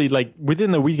 But usually, like,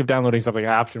 within the week of downloading something,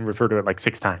 I often refer to it like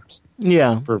 6 times.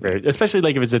 Yeah. Especially,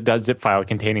 like, if it's a zip file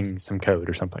containing some code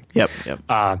or something. Yep.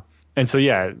 And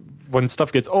so, when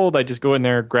stuff gets old, I just go in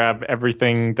there, grab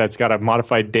everything that's got a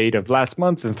modified date of last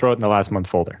month and throw it in the last month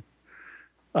folder.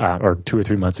 Or 2 or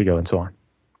 3 months ago and so on.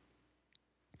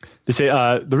 They say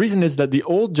the reason is that the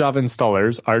old Java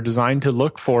installers are designed to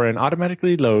look for and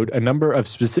automatically load a number of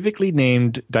specifically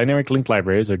named dynamic linked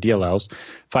libraries, or DLLs,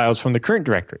 files from the current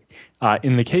directory.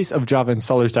 In the case of Java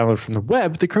installers downloaded from the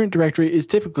web, the current directory is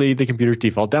typically the computer's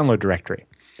default download directory.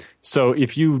 So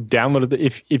if you downloaded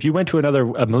if you went to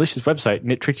a malicious website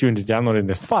and it tricked you into downloading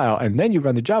this file, and then you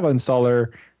run the Java installer,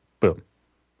 boom.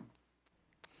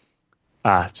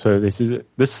 So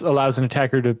this allows an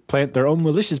attacker to plant their own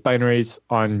malicious binaries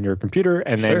on your computer,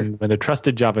 and then when the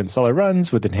trusted Java installer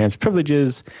runs with enhanced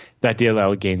privileges, that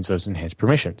DLL gains those enhanced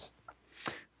permissions.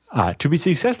 To be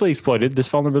successfully exploited, this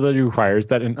vulnerability requires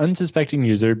that an unsuspecting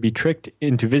user be tricked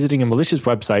into visiting a malicious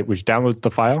website which downloads the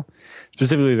file.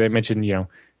 Specifically, they mentioned,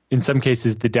 in some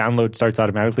cases, the download starts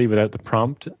automatically without the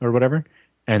prompt or whatever.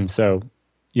 And so,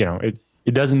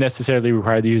 it doesn't necessarily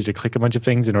require the user to click a bunch of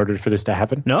things in order for this to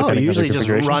happen. No, you usually just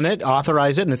run it,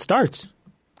 authorize it, and it starts.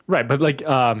 Right, but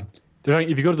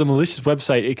if you go to the malicious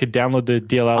website, it could download the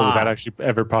DLL without actually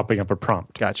ever popping up a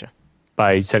prompt. Gotcha.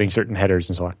 By setting certain headers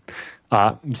and so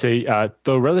on.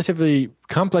 Though relatively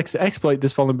complex to exploit,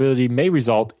 this vulnerability may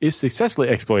result, if successfully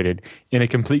exploited, in a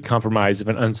complete compromise of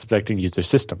an unsuspecting user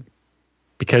system.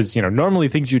 Because, normally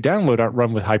things you download aren't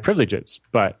run with high privileges,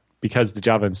 but because the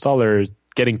Java installer is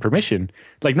getting permission,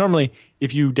 like normally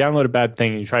if you download a bad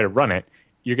thing and you try to run it,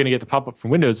 you're going to get the pop-up from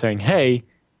Windows saying, hey,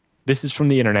 this is from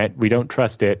the internet, we don't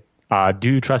trust it, do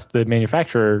you trust the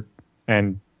manufacturer?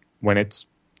 And when it's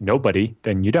nobody,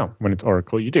 then you don't. When it's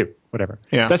Oracle, you do. Whatever.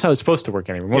 Yeah. That's how it's supposed to work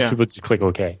anyway. Most people just click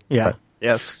OK. Yeah. But,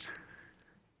 yes.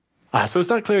 So it's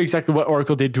not clear exactly what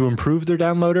Oracle did to improve their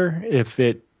downloader, if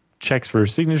it checks for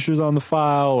signatures on the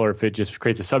file, or if it just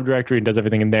creates a subdirectory and does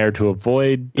everything in there to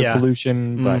avoid the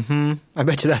pollution. But I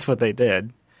bet you that's what they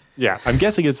did. Yeah, I'm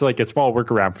guessing it's like a small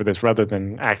workaround for this rather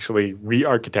than actually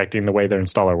re-architecting the way their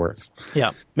installer works.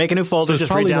 Yeah, make a new folder,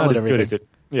 just re-download everything.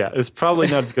 It's probably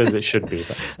not as good as it should be.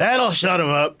 But. That'll shut them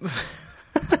up.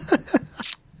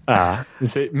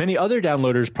 Many other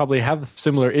downloaders probably have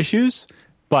similar issues,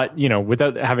 but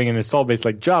without having an install base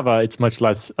like Java, it's much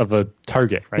less of a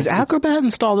target. Right? Is Acrobat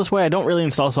installed this way? I don't really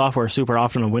install software super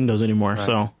often on Windows anymore,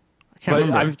 so I can't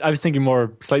remember. I was thinking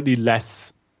more slightly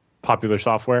less popular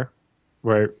software,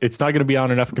 where it's not going to be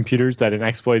on enough computers that an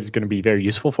exploit is going to be very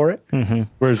useful for it. Mm-hmm.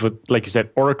 Whereas with, like you said,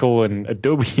 Oracle and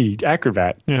Adobe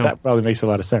Acrobat, that probably makes a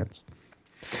lot of sense.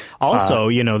 Also,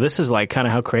 this is like kind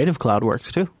of how Creative Cloud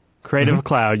works too. Creative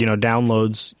Cloud,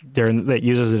 downloads that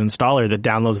uses an installer that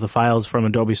downloads the files from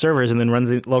Adobe servers and then runs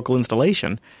the local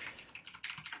installation.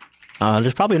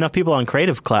 There's probably enough people on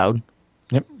Creative Cloud.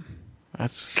 Yep.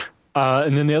 That's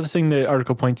and then the other thing the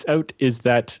article points out is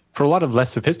that for a lot of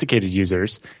less sophisticated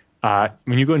users,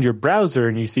 when you go into your browser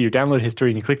and you see your download history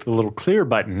and you click the little clear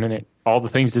button and all the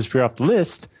things disappear off the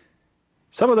list,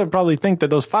 some of them probably think that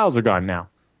those files are gone now.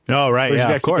 Oh, right. Whereas Yeah, if you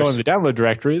of actually course. go in the download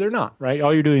directory, they're not, right?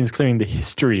 All you're doing is clearing the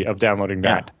history of downloading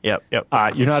that. Yep.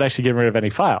 You're not actually getting rid of any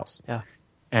files. Yeah.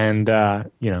 And,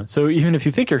 so even if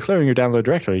you think you're clearing your download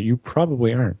directory, you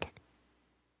probably aren't.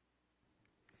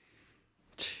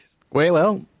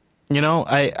 Well,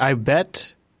 I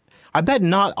bet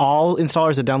not all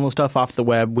installers that download stuff off the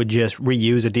web would just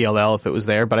reuse a DLL if it was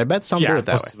there, but I bet some do it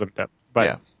that most way. of them do. But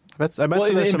Yeah. I bet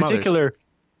in some particular, others.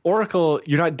 Oracle,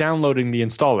 you're not downloading the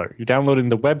installer. You're downloading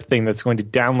the web thing that's going to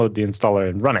download the installer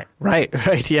and run it. Right,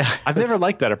 yeah. I've never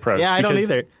liked that approach. Yeah, I don't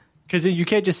either. Because you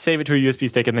can't just save it to a USB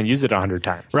stick and then use it 100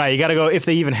 times. Right, you got to go, if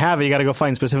they even have it, you got to go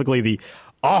find specifically the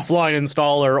offline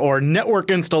installer or network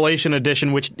installation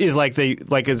edition, which is like the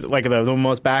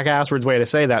most back-asswards way to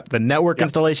say that. The network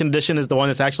installation edition is the one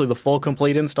that's actually the full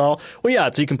complete install. Well, yeah,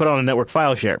 so you can put it on a network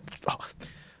file share. Oh,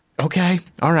 okay,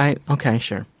 all right, okay,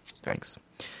 sure, thanks.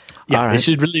 Yeah, all right. it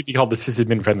should really be called the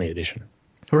sysadmin friendly edition.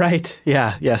 Right,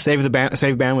 yeah, save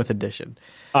bandwidth edition.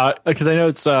 Because I know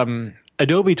it's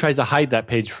Adobe tries to hide that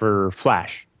page for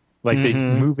Flash. Like they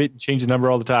move it and change the number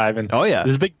all the time. And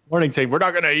there's a big warning saying, we're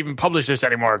not going to even publish this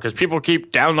anymore because people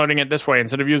keep downloading it this way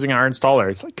instead of using our installer.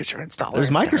 It's like, because your installer There's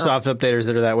Microsoft updaters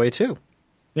that are that way too.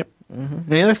 Yep.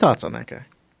 Any other thoughts on that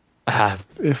guy?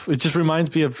 It just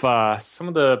reminds me of some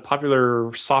of the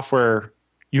popular software.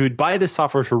 You would buy this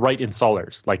software to write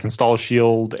installers, like Install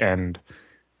Shield and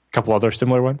a couple other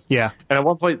similar ones. Yeah. And at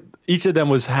one point, each of them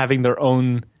was having their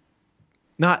own,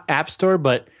 not app store,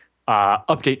 but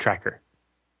update tracker.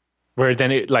 Where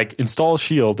then it, like Install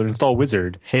Shield or Install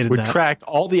Wizard, would track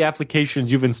all the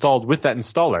applications you've installed with that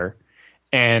installer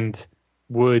and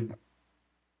would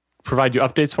provide you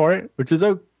updates for it, which is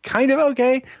kind of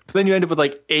okay. But then you end up with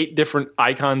like 8 different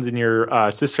icons in your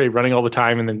sys tray running all the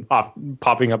time and then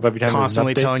popping up every time.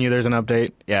 Constantly telling you there's an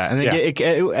update. Yeah. And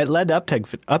it led to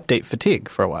update fatigue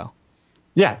for a while.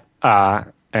 Yeah.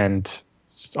 And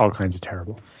it's all kinds of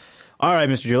terrible. All right,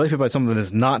 Mr. Julie, if you buy something that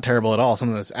is not terrible at all,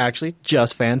 something that's actually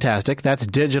just fantastic, that's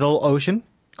DigitalOcean.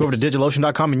 Go over to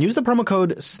DigitalOcean.com and use the promo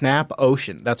code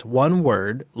SNAPOcean. That's one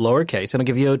word, lowercase, and it'll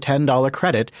give you a $10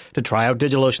 credit to try out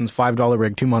DigitalOcean's $5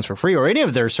 rig 2 months for free or any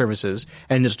of their services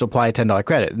and just apply a $10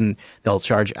 credit. And they'll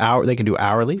charge they can do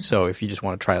hourly. So if you just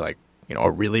want to try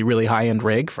a really, really high-end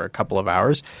rig for a couple of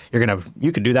hours,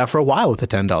 you could do that for a while with a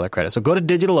 $10 credit. So go to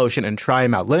DigitalOcean and try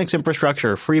them out. Linux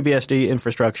infrastructure, FreeBSD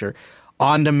infrastructure,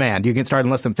 on demand. You can start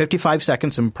in less than 55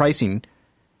 seconds and pricing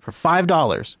for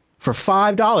 $5. For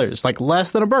 $5, like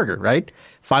less than a burger, right?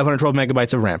 512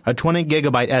 megabytes of RAM, a 20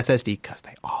 gigabyte SSD, because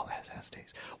they all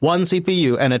SSDs, 1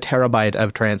 CPU, and a terabyte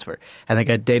of transfer. And they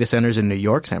got data centers in New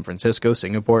York, San Francisco,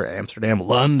 Singapore, Amsterdam,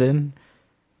 London,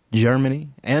 Germany,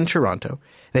 and Toronto.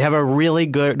 They have a really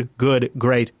good,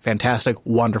 great, fantastic,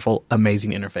 wonderful,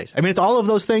 amazing interface. I mean, it's all of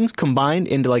those things combined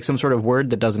into like some sort of word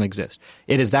that doesn't exist.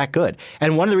 It is that good.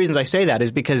 And one of the reasons I say that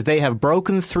is because they have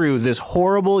broken through this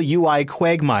horrible UI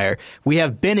quagmire we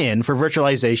have been in for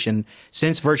virtualization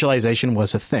since virtualization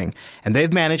was a thing. And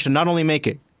they've managed to not only make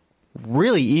it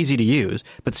really easy to use,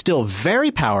 but still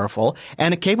very powerful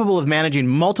and capable of managing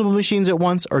multiple machines at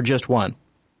once or just one.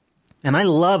 And I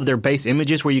love their base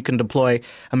images where you can deploy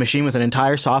a machine with an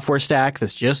entire software stack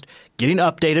that's just getting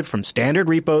updated from standard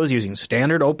repos using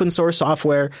standard open source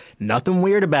software. Nothing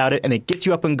weird about it, and it gets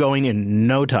you up and going in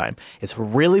no time. It's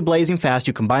really blazing fast.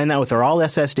 You combine that with our all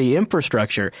SSD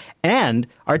infrastructure and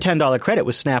our $10 credit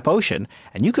with SnapOcean,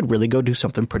 and you could really go do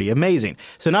something pretty amazing.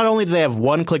 So not only do they have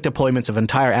one-click deployments of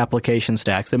entire application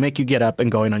stacks that make you get up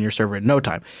and going on your server in no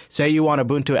time. Say you want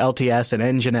Ubuntu LTS and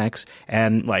Nginx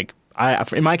and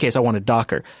in my case, I wanted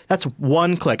Docker. That's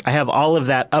one click. I have all of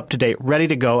that up to date, ready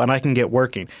to go, and I can get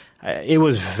working. It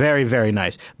was very, very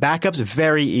nice. Backups,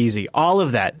 very easy. All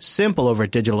of that, simple over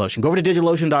at DigitalOcean. Go over to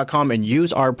DigitalOcean.com and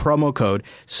use our promo code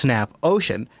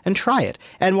SNAPOcean and try it.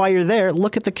 And while you're there,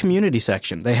 look at the community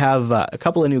section. They have a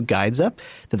couple of new guides up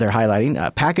that they're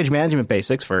highlighting. Package management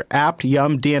basics for apt,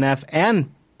 yum, DNF, and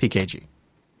PKG.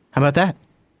 How about that?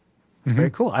 That's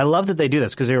very cool. I love that they do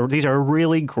this because these are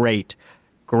really great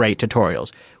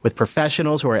tutorials with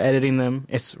professionals who are editing them.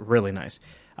 It's really nice.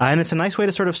 And it's a nice way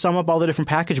to sort of sum up all the different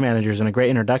package managers and a great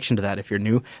introduction to that if you're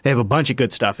new. They have a bunch of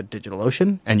good stuff at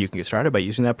DigitalOcean, and you can get started by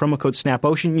using that promo code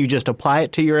SNAPOcean. You just apply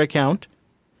it to your account,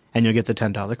 and you'll get the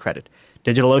 $10 credit.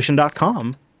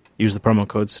 DigitalOcean.com, use the promo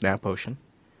code SNAPOcean.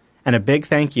 And a big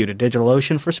thank you to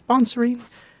DigitalOcean for sponsoring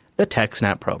the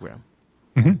TechSnap program.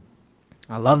 Mm-hmm.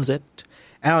 I loves it.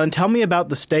 Alan, tell me about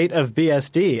the state of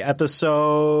BSD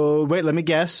episode. Wait, let me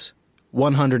guess.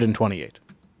 128.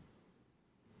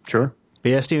 Sure.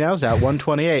 BSD Now's at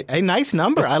 128. A nice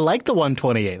number. I like the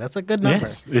 128. That's a good number.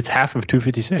 Yes, it's half of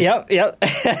 256. Yep.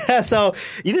 So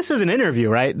this is an interview,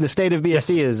 right? The state of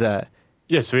BSD is...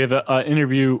 Yes, we have an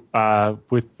interview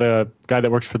with the guy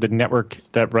that works for the network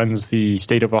that runs the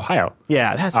state of Ohio.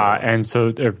 Yeah, that's what and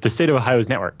so the state of Ohio's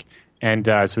network. And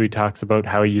so he talks about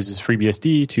how he uses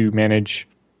FreeBSD to manage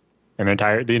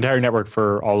the entire network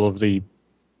for all of the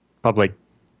public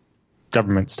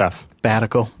government stuff.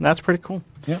 Batical. That's pretty cool.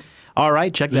 Yeah. All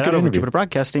right, check that out over at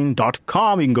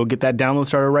JupiterBroadcasting.com. You can go get that download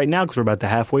started right now because we're about the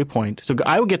halfway point. So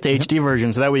I would get the HD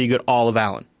version, so that way you get all of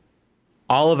Alan.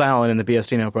 All of Alan in the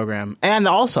BSD Now program. And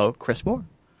also Chris Moore.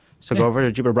 So go over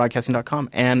to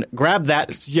JupiterBroadcasting.com and grab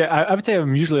that. Yeah, I would say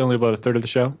I'm usually only about a third of the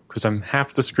show because I'm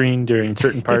half the screen during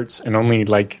certain parts and only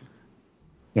like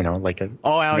a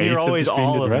Alan, you're always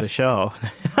all of the show.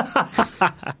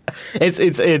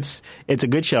 It's a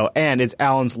good show, and it's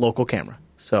Alan's local camera.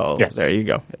 So there you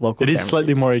go. Local camera. Is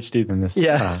slightly more HD than this.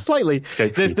 Yeah, slightly.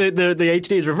 The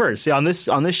HD is reversed. See, on this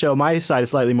show, my side is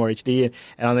slightly more HD,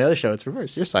 and on the other show, it's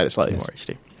reversed. Your side is slightly more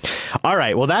HD. All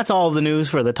right. Well, that's all of the news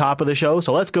for the top of the show.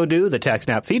 So let's go do the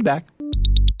TechSnap feedback.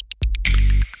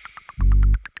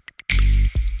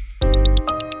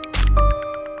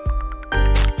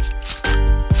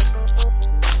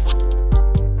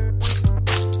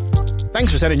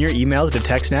 Thanks for sending your emails to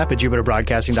TechSnap at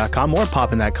JupiterBroadcasting.com or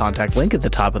popping that contact link at the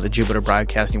top of the Jupiter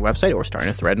Broadcasting website or starting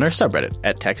a thread in our subreddit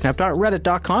at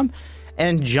TechSnap.reddit.com.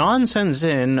 And John sends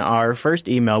in our first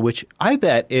email, which I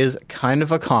bet is kind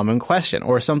of a common question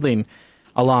or something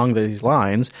along these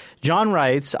lines. John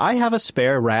writes, I have a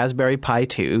spare Raspberry Pi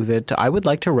 2 that I would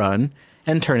like to run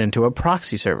and turn into a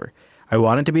proxy server. I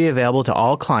want it to be available to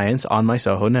all clients on my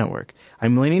Soho network.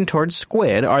 I'm leaning towards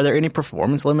Squid. Are there any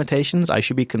performance limitations I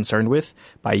should be concerned with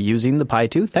by using the Pi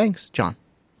 2? Thanks, John.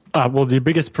 Well, the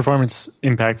biggest performance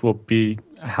impact will be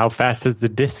how fast is the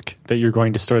disk that you're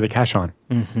going to store the cache on.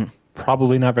 Mm-hmm.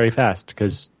 Probably not very fast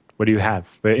because what do you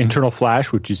have? The internal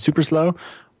flash, which is super slow,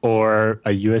 or a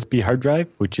USB hard drive,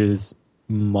 which is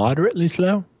moderately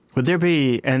slow? Would there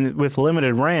be, and with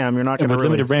limited RAM, you're not going to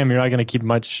limited RAM, you're not going to keep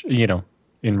much,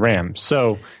 in RAM.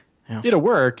 So it'll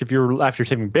work if you're after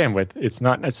saving bandwidth. It's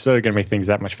not necessarily going to make things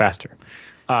that much faster.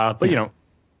 But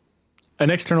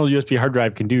an external USB hard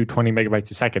drive can do 20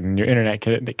 megabytes a second, and your internet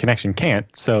connection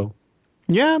can't. So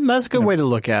yeah, that's a good way to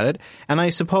look at it. And I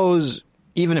suppose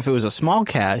even if it was a small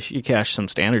cache, you cache some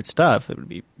standard stuff, it would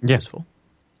be useful.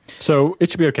 So it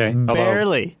should be okay.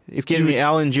 Barely. It's getting the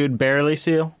Alan Jude barely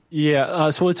seal. Yeah.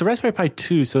 So it's a Raspberry Pi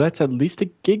 2, so that's at least a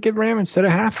gig of RAM instead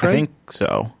of half, right? I think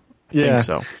so.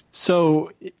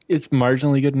 So it's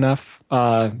marginally good enough.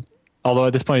 Although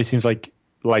at this point, it seems like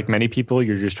many people,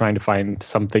 you're just trying to find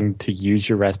something to use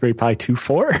your Raspberry Pi 2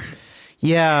 for.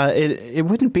 Yeah, it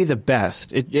wouldn't be the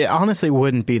best. It honestly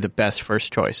wouldn't be the best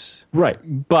first choice. Right.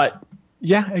 But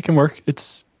yeah, it can work.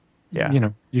 It's,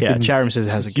 Chatham says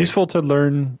it has it's useful to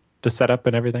learn the setup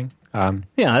and everything. Yeah,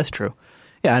 that's true.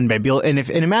 Yeah, and maybe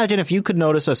imagine if you could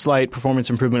notice a slight performance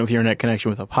improvement with your internet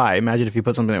connection with a Pi. Imagine if you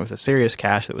put something with a serious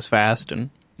cache that was fast and.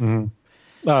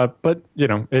 Mm-hmm. But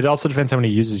it also depends how many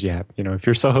users you have. If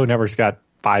your Soho network's got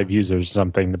 5 users or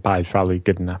something, the Pi is probably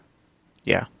good enough.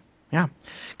 Yeah.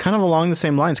 Kind of along the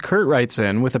same lines, Kurt writes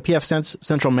in with a pfSense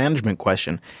central management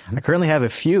question. I currently have a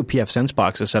few pfSense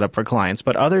boxes set up for clients,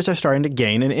 but others are starting to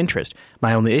gain an interest.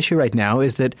 My only issue right now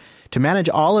is that to manage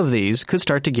all of these could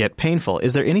start to get painful.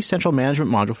 Is there any central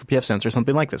management module for pfSense or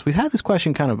something like this? We've had this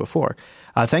question kind of before.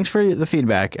 Thanks for the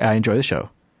feedback. I enjoy the show.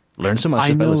 Learn so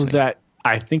much by listening. That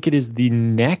I think it is the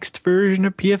next version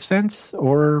of pfSense,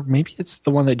 or maybe it's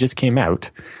the one that just came out.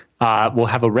 Will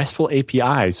have a RESTful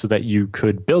API so that you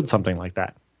could build something like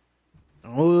that.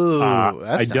 Ooh,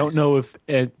 that's I don't know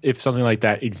if something like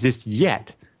that exists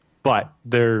yet, but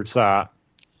there's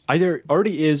either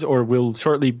already is or will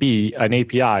shortly be an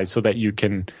API so that you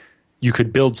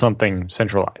could build something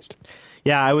centralized.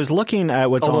 Yeah, I was looking at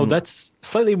what's Although that's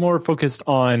slightly more focused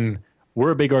on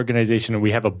we're a big organization and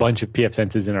we have a bunch of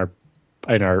pfSenses at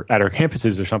our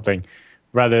campuses or something.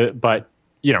 But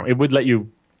it would let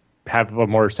you have a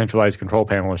more centralized control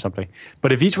panel or something.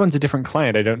 But if each one's a different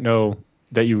client, I don't know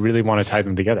that you really want to tie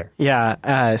them together. Yeah.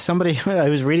 I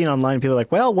was reading online, people are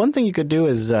like, well, one thing you could do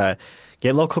is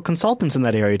get local consultants in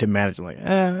that area to manage. I'm like,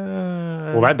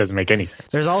 well, that doesn't make any sense.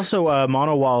 There's also a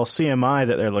monowall CMI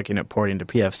that they're looking at porting to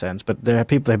pfSense, but there are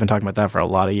people that have been talking about that for a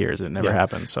lot of years. It never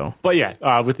happened. So, but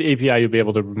with the API, you'll be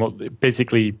able to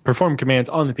basically perform commands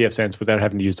on the pfSense without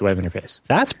having to use the web interface.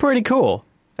 That's pretty cool.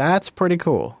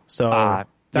 So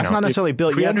That's not necessarily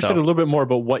built yet. If we understood a little bit more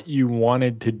about what you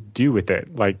wanted to do with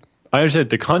it, like I understand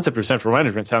the concept of central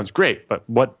management sounds great, but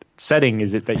what setting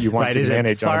is it that you want to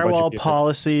manage? Is it firewall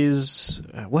policies?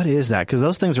 What is that? Because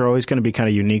those things are always going to be kind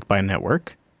of unique by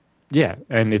network. Yeah,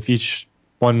 and if each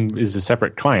one is a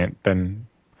separate client, then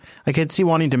I could see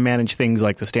wanting to manage things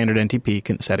like the standard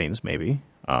NTP settings, maybe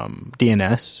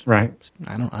DNS. Right.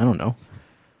 I don't know.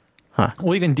 Huh.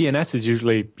 Well, even DNS is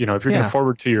usually, if you're going to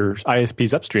forward to your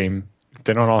ISPs upstream, if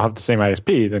they don't all have the same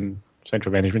ISP, then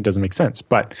central management doesn't make sense.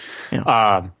 But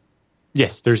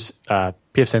yes, there's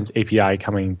pfSense API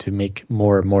coming to make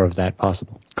more and more of that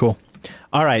possible. Cool.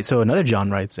 All right, so another John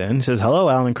writes in. He says, hello,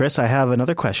 Alan and Chris. I have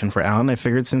another question for Alan. I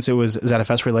figured since it was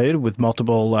ZFS related with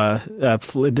multiple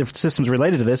different systems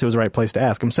related to this, it was the right place to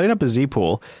ask. I'm setting up a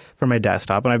Z-pool for my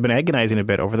desktop, and I've been agonizing a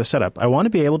bit over the setup. I want to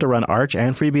be able to run Arch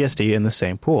and FreeBSD in the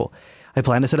same pool. I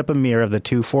plan to set up a mirror of the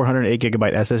two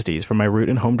 408GB SSDs for my root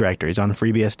and home directories on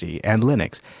FreeBSD and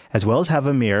Linux, as well as have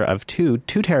a mirror of two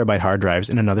 2TB hard drives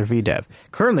in another VDEV.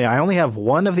 Currently, I only have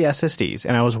one of the SSDs,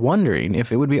 and I was wondering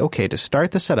if it would be okay to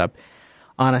start the setup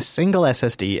on a single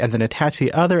SSD and then attach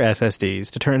the other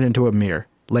SSDs to turn it into a mirror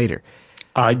later.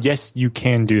 Yes, you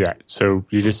can do that. So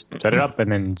you just set it up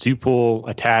and then Z-pool,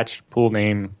 attach, pool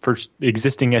name, first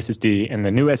existing SSD and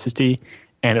the new SSD,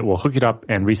 and it will hook it up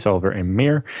and resolver and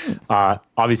mirror.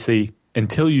 Obviously,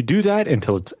 until you do that,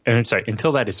 until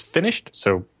that is finished,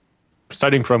 so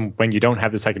starting from when you don't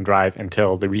have the second drive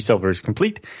until the resolver is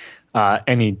complete,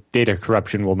 any data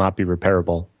corruption will not be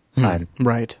repairable.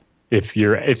 Right. If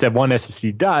that one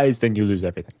SSD dies, then you lose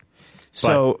everything.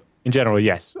 So but in general,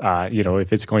 yes.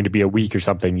 If it's going to be a week or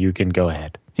something, you can go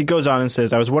ahead. He goes on and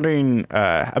says, I was wondering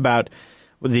about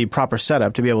the proper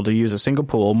setup to be able to use a single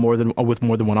pool with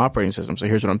more than one operating system. So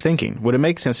here's what I'm thinking. Would it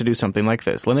make sense to do something like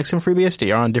this? Linux and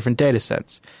FreeBSD are on different data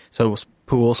sets. So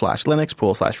pool/Linux,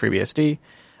 pool/FreeBSD.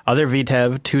 Other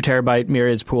VTEV, 2TB mirror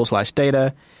is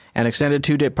pool/data. And extended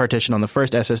 2-DIP partition on the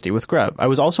first SSD with Grub. I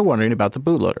was also wondering about the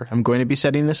bootloader. I'm going to be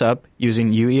setting this up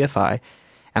using UEFI,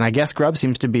 and I guess Grub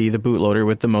seems to be the bootloader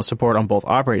with the most support on both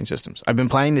operating systems. I've been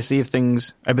planning to see if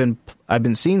things. I've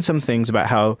been seeing some things about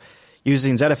how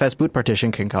using ZFS boot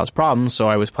partition can cause problems, so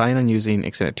I was planning on using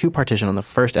extended 2 partition on the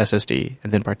first SSD,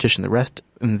 and then partition the rest,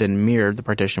 and then mirror the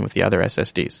partition with the other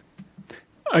SSDs.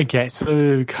 Okay,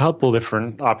 so a couple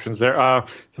different options there.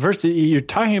 First, you're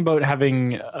talking about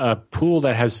having a pool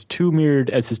that has 2 mirrored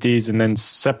SSDs and then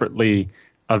separately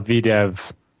a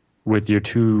VDEV with your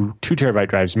 2 TB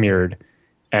drives mirrored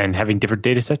and having different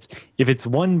data sets. If it's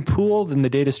one pool, then the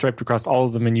data is striped across all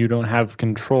of them and you don't have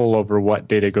control over what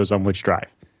data goes on which drive.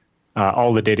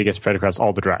 All the data gets spread across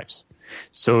all the drives.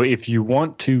 So if you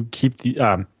want to keep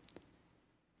the...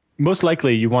 most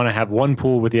likely, you want to have one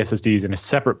pool with the SSDs and a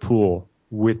separate pool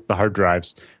with the hard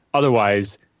drives.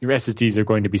 Otherwise, your SSDs are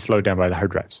going to be slowed down by the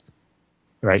hard drives,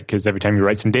 right? Because every time you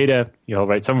write some data, you'll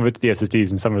write some of it to the SSDs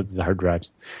and some of it to the hard drives.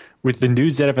 With the new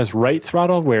ZFS write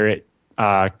throttle, where it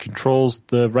controls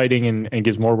the writing and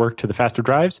gives more work to the faster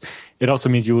drives, it also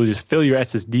means you will just fill your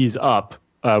SSDs up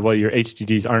while your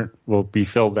HDDs will be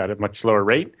filled at a much slower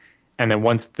rate. And then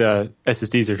once the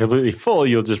SSDs are completely full,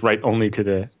 you'll just write only to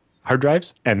the hard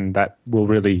drives, and that will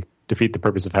really defeat the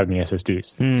purpose of having the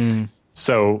SSDs.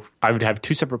 So I would have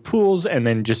 2 separate pools and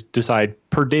then just decide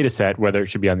per data set whether it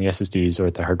should be on the SSDs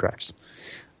or the hard drives.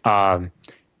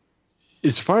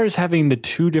 As far as having the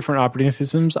 2 different operating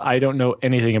systems, I don't know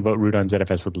anything about root on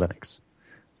ZFS with Linux.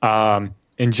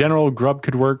 In general, Grub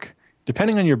could work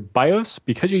depending on your BIOS.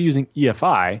 Because you're using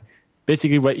EFI,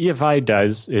 basically what EFI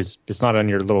does is, it's not on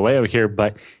your little layout here,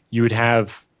 but you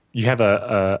have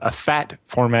a FAT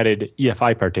formatted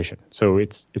EFI partition. So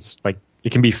it's like,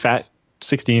 it can be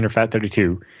FAT16 or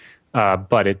FAT32,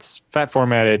 but it's FAT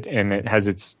formatted and it has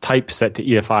its type set to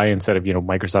EFI instead of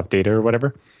Microsoft Data or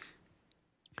whatever.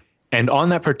 And on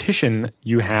that partition,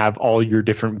 you have all your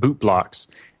different boot blocks.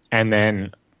 And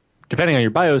then, depending on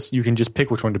your BIOS, you can just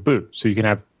pick which one to boot. So you can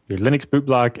have your Linux boot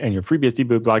block and your FreeBSD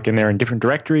boot block in there in different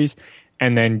directories,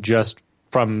 and then just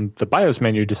from the BIOS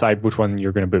menu, decide which one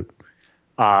you're going to boot.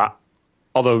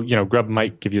 Although, Grub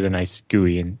might give you the nice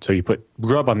GUI, and so you put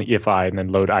Grub on the EFI and then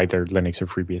load either Linux or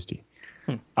FreeBSD.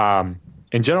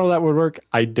 In general, that would work.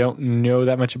 I don't know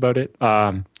that much about it.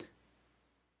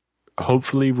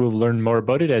 Hopefully, we'll learn more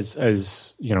about it as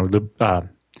it'll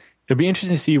be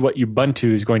interesting to see what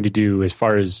Ubuntu is going to do as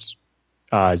far as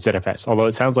ZFS. Although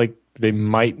it sounds like they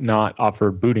might not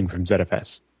offer booting from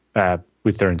ZFS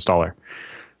with their installer.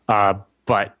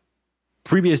 But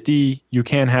FreeBSD, you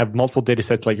can have multiple data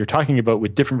sets like you're talking about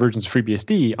with different versions of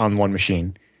FreeBSD on one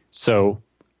machine. So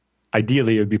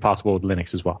ideally, it would be possible with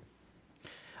Linux as well.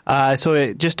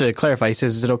 Just to clarify, he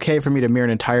says, is it okay for me to mirror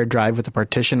an entire drive with the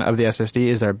partition of the SSD?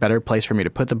 Is there a better place for me to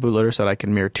put the bootloader so that I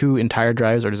can mirror 2 entire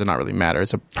drives, or does it not really matter?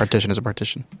 It's a partition is a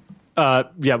partition.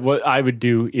 Yeah, what I would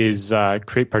do is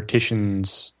create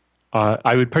partitions.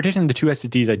 I would partition the 2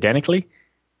 SSDs identically,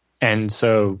 and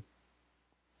so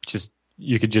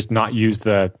you could just not use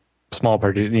the small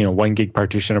partition, 1 gig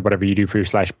partition or whatever you do for your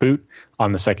 /boot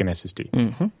on the second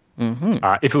SSD.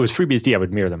 If it was FreeBSD, I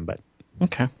would mirror them, but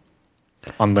okay.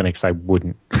 On Linux, I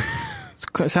wouldn't.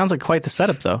 It sounds like quite the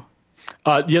setup, though.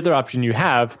 The other option you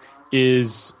have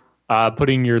is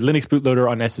putting your Linux bootloader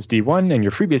on SSD 1 and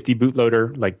your FreeBSD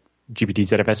bootloader, like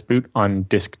GPT-ZFS boot, on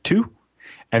disk 2,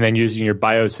 and then using your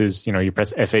BIOSes, you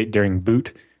press F8 during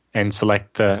boot and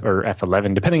select or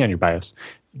F11, depending on your BIOS.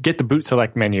 Get the boot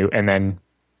select menu, and then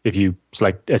if you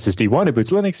select SSD 1, it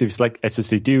boots Linux. If you select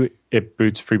SSD 2, it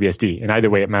boots FreeBSD. And either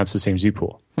way, it mounts the same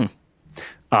ZooPool.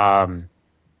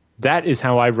 That is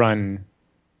how I run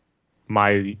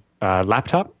my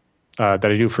laptop that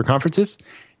I do for conferences.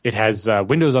 It has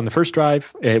Windows on the first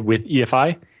drive with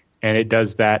EFI, and it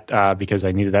does that because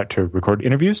I needed that to record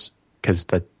interviews, because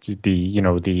the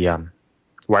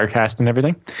Wirecast and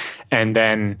everything. And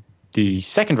then the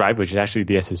second drive, which is actually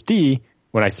the SSD,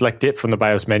 when I select it from the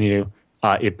BIOS menu,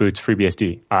 it boots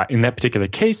FreeBSD. In that particular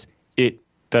case, it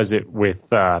does it with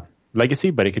Legacy,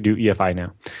 but it could do EFI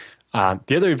now.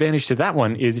 The other advantage to that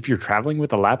one is if you're traveling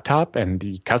with a laptop and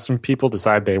the custom people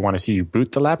decide they want to see you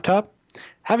boot the laptop,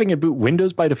 having it boot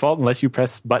Windows by default, unless you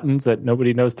press buttons that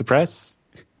nobody knows to press,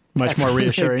 much more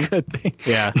reassuring. Good thing.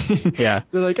 Yeah.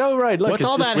 They're like, oh, right, look, what's it's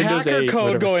all just that Windows hacker 8, code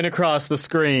whatever. going across the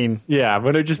screen? Yeah,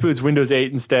 when it just boots Windows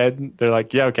 8 instead, they're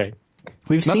like, yeah, okay.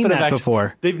 We've seen that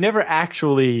before. They've never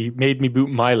actually made me boot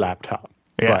my laptop.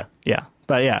 But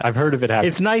I've heard of it happening.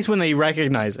 It's nice when they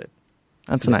recognize it.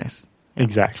 That's nice. Yeah.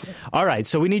 Exactly. All right,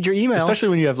 so we need your emails. Especially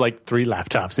when you have like 3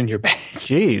 laptops in your bag.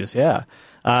 Jeez, yeah.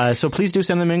 So please do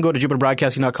send them in. Go to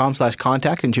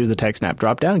jupiterbroadcasting.com/contact and choose the TechSnap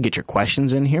dropdown and get your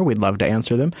questions in here. We'd love to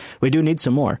answer them. We do need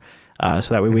some more.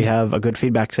 So that way we have a good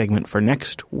feedback segment for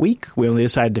next week. We only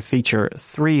decided to feature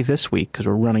 3 this week because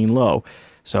we're running low.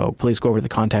 So please go over to the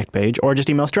contact page or just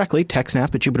email us directly,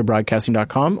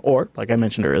 techsnap@jupiterbroadcasting.com, or, like I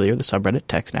mentioned earlier, the subreddit,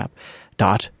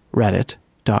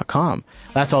 techsnap.reddit.com.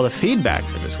 That's all the feedback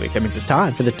for this week. That means it's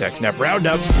time for the TechSnap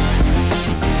Roundup.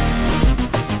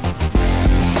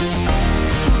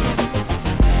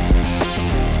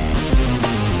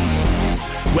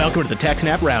 Welcome to the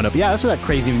TechSnap Roundup. Yeah, that's what that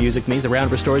crazy music means. A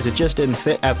roundup of stories that just didn't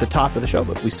fit at the top of the show,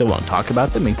 but we still won't talk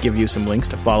about them and give you some links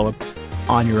to follow up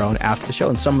on your own after the show.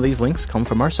 And some of these links come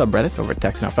from our subreddit over at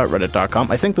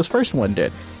techsnap.reddit.com. I think this first one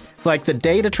did. It's like the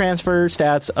data transfer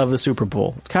stats of the Super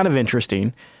Bowl. It's kind of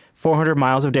interesting. 400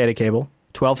 miles of data cable,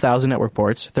 12,000 network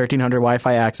ports, 1,300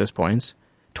 Wi-Fi access points,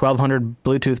 1,200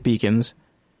 Bluetooth beacons,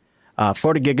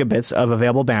 40 gigabits of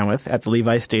available bandwidth at the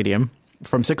Levi Stadium.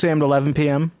 From 6 a.m. to 11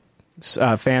 p.m.,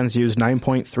 fans use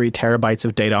 9.3 terabytes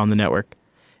of data on the network.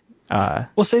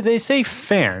 They say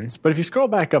fans, but if you scroll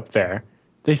back up there,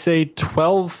 they say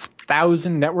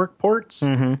 12,000 network ports,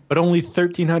 but only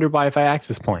 1,300 Wi-Fi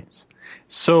access points.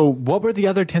 So what were the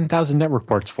other 10,000 network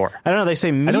ports for? I don't know. They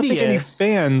say media. I don't think any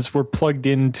fans were plugged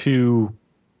into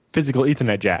physical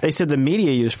Ethernet jack. They said the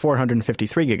media used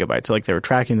 453 gigabytes, so like they were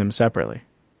tracking them separately.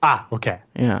 Ah, okay.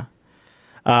 Yeah.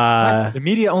 The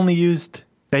media only used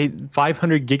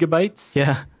 500 gigabytes.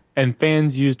 Yeah. And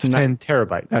fans used 10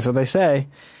 terabytes. That's what they say.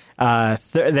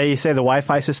 They say the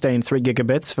Wi-Fi sustained 3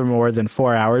 gigabits for more than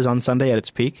 4 hours on Sunday at its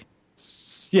peak.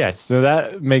 Yes, so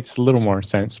that makes a little more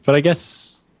sense. But I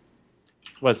guess,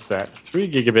 what's that?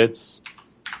 3 gigabits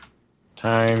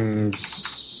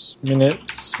times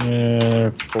minutes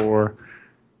for...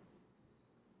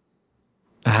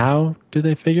 How do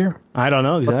they figure? I don't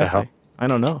know exactly. I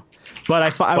don't know.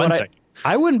 But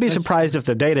I wouldn't be surprised if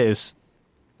the data is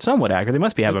somewhat accurate. They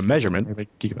must have a measurement.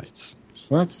 Gigabytes.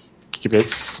 So that's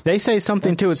gigabits. They say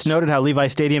something, too. It's noted how Levi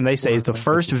Stadium, they say, is the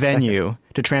first venue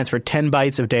to transfer 10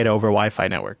 bytes of data over a Wi-Fi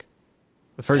network.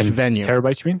 The first venue.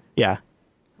 Terabytes, you mean? Yeah.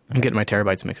 I'm getting my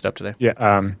terabytes mixed up today.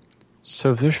 Yeah.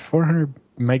 So if there's 400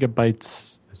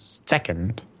 megabytes a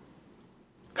second,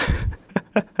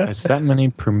 that's that many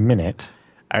per minute.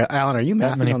 Alan, are you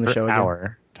mathing on the show again?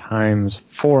 Hour times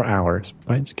 4 hours.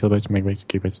 Bytes, kilobytes, megabytes,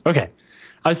 gigabytes. Okay.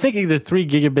 I was thinking the 3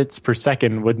 gigabits per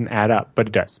second wouldn't add up, but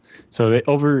it does. So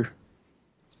over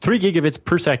 3 gigabits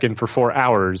per second for 4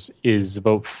 hours is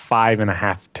about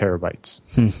 5.5 terabytes.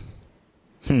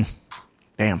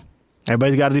 Damn.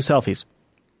 Everybody's got to do selfies.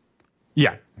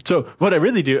 Yeah. So what I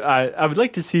really do, I would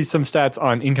like to see some stats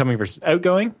on incoming versus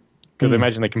outgoing, because I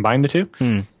imagine they combine the two.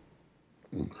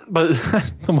 But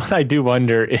what I do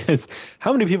wonder is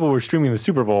how many people were streaming the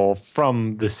Super Bowl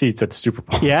from the seats at the Super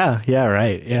Bowl? Yeah,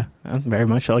 right. Yeah, very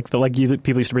much so. Like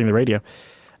people used to bring the radio.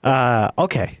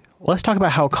 Okay, let's talk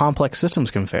about how complex systems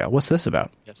can fail. What's this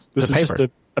about? Yes, this is just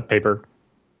a paper.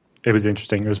 It was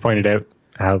interesting. It was pointed out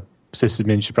how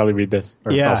sysadmins should probably read this.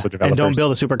 Or also developers. And don't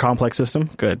build a super complex system.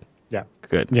 Good. Yeah.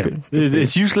 Good. Yeah. Good.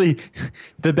 It's usually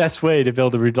the best way to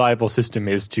build a reliable system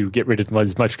is to get rid of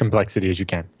as much complexity as you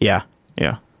can. Yeah.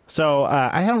 So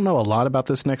I don't know a lot about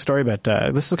this next story, but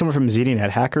this is coming from ZDNet.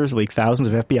 Hackers leak thousands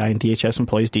of FBI and DHS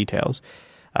employees' details.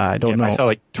 I don't know. I saw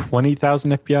like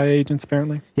 20,000 FBI agents,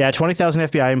 apparently. Yeah, 20,000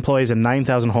 FBI employees and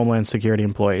 9,000 Homeland Security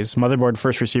employees. Motherboard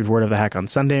first received word of the hack on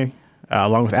Sunday.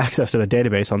 Along with access to the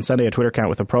database, on Sunday, a Twitter account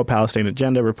with a pro-Palestine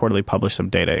agenda reportedly published some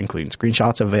data, including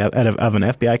screenshots of an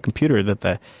FBI computer that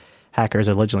the hackers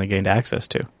allegedly gained access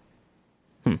to.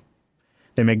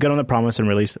 They made good on the promise and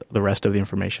released the rest of the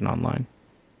information online.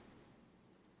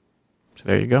 So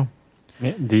there you go.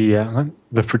 Yeah,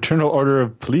 the Fraternal Order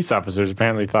of Police Officers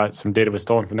apparently thought some data was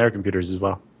stolen from their computers as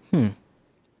well.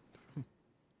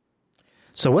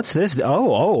 So what's this?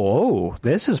 Oh,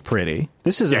 this is pretty.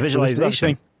 This is a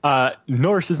visualization.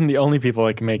 Norse isn't the only people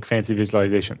that can make fancy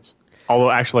visualizations.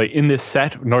 Although, actually, in this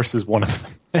set, Norse is one of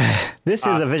them. This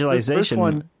is a visualization.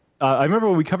 One, I remember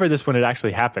when we covered this when it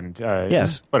actually happened.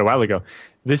 Yes. Quite a while ago.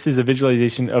 This is a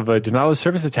visualization of a denial of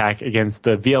service attack against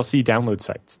the VLC download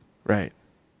sites. Right.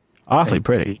 Awfully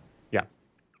pretty. Yeah.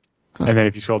 And then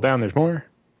if you scroll down, there's more.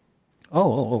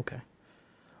 Oh, okay.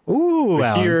 Ooh,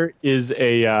 so here is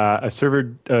a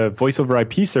server, voice over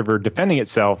IP server defending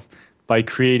itself by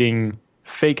creating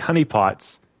fake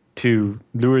honeypots to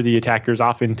lure the attackers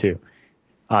off into.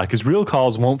 Because real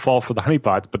calls won't fall for the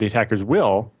honeypots, but the attackers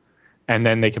will, and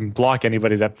then they can block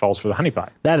anybody that falls for the honeypot.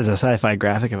 That is a sci-fi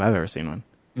graphic if I've ever seen one.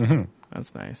 Mm-hmm.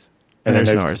 That's nice. And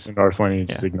there's Norse. The North one, you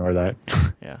just ignore that.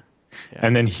 Yeah.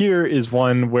 And then here is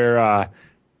one where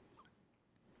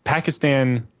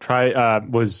Pakistan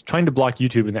was trying to block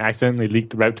YouTube and they accidentally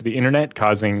leaked the route to the internet,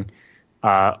 causing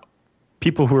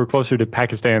people who are closer to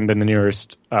Pakistan than the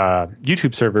nearest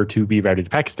YouTube server to be routed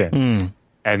to Pakistan.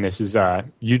 And this is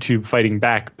YouTube fighting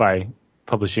back by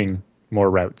publishing more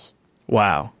routes.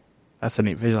 Wow. That's a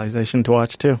neat visualization to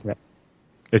watch, too. Yeah.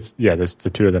 There's the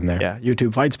two of them there. Yeah,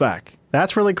 YouTube fights back.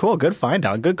 That's really cool. Good find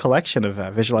out. Good collection of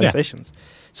visualizations. Yeah.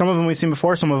 Some of them we've seen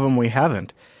before, some of them we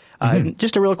haven't.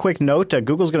 Just a real quick note,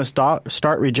 Google's going to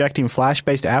start rejecting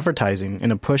Flash-based advertising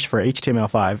in a push for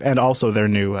HTML5 and also their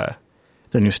new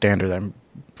standard that I'm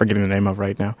forgetting the name of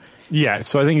right now. Yeah,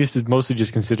 so I think this is mostly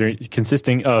just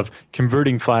consisting of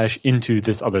converting Flash into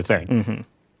this other thing. Mm-hmm.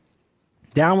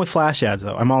 Down with Flash ads,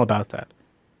 though. I'm all about that.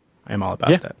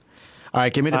 That. All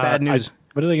right, give me the bad news.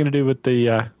 What are they going to do with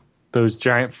the those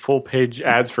giant full-page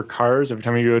ads for cars every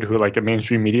time you go to like a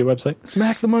mainstream media website?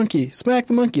 Smack the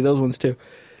monkey. Those ones too.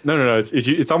 No.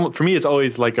 It's almost, for me, it's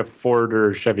always like a Ford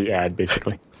or Chevy ad,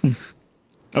 basically.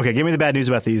 Okay, give me the bad news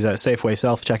about these Safeway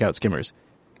self-checkout skimmers.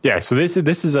 Yeah, so this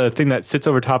is a thing that sits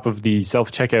over top of the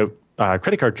self-checkout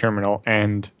credit card terminal,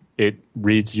 and it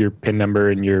reads your PIN number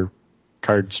and your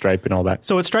card stripe and all that.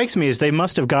 So what strikes me is they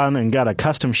must have gone and got a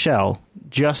custom shell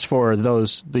just for the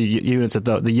units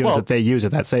that they use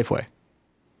at that Safeway.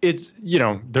 It's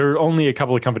there are only a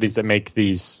couple of companies that make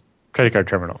these credit card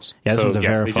terminals. Yeah, this one's a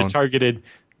Verifone. They just targeted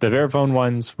the Verifone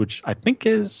ones, which I think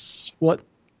is what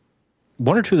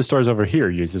one or two of the stores over here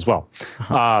use as well.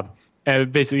 Uh-huh.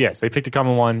 And basically, yes, they picked a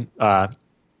common one,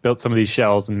 built some of these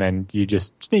shells, and then you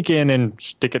just sneak in and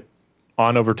stick it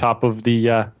on over top of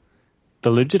the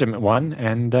legitimate one,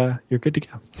 and you're good to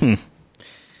go.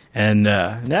 And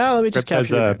now let me just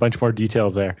capture a bunch more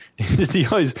details there. he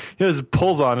always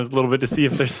pulls on it a little bit to see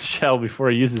if there's a shell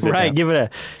before he uses it. Right, give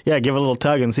it a little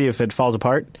tug and see if it falls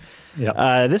apart.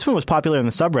 Yeah. This one was popular in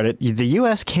the subreddit. The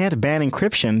U.S. can't ban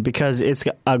encryption because it's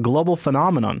a global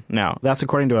phenomenon now. That's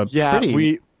according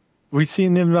to We've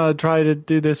seen them try to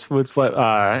do this with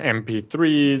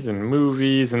MP3s and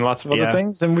movies and lots of other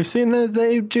things, and we've seen that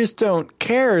they just don't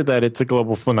care that it's a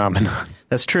global phenomenon.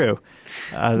 That's true.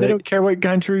 They don't care what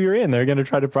country you're in. They're going to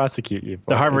try to prosecute you.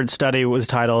 The Harvard study was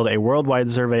titled A Worldwide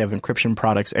Survey of Encryption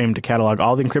Products aimed to catalog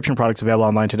all the encryption products available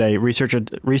online today.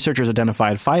 Researchers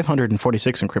identified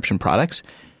 546 encryption products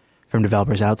from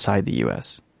developers outside the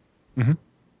U.S. Mm-hmm.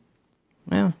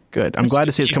 Well, good. I'm glad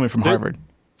to see it's coming from Harvard.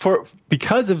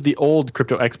 Because of the old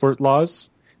crypto export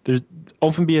laws,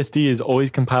 OpenBSD is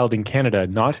always compiled in Canada,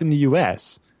 not in the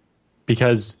U.S.,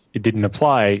 because it didn't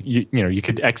apply. You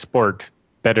could export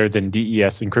better than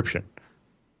DES encryption.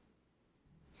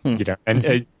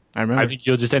 I remember. I think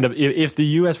you'll just end up, if the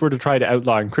U.S. were to try to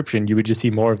outlaw encryption, you would just see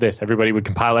more of this. Everybody would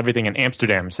compile everything in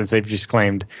Amsterdam, since they've just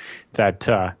claimed that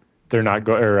they're not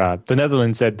the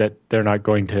Netherlands said that they're not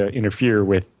going to interfere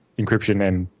with encryption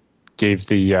and gave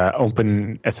the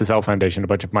Open SSL Foundation a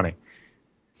bunch of money.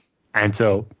 And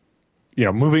so,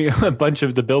 moving a bunch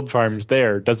of the build farms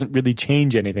there doesn't really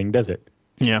change anything, does it?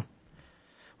 Yeah.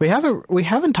 We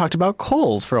haven't talked about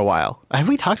Coles for a while. Have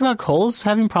we talked about Coles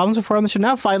having problems before on the show?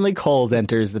 Now finally Coles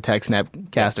enters the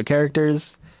TechSnap cast of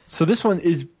characters. So this one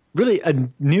is really a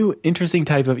new, interesting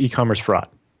type of e-commerce fraud.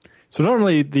 So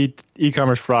normally the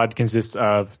e-commerce fraud consists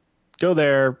of go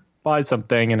there, buy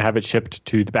something, and have it shipped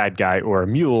to the bad guy or a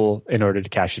mule in order to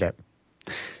cash it out.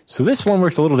 So this one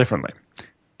works a little differently.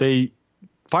 They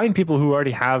find people who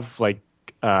already have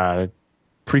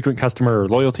frequent customer or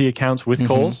loyalty accounts with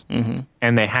Kohl's,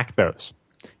 and they hack those.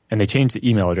 And they change the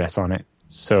email address on it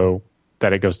so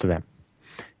that it goes to them.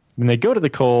 Then they go to the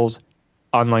Kohl's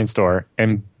online store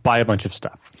and buy a bunch of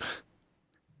stuff.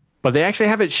 But they actually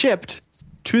have it shipped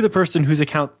to the person whose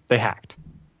account they hacked,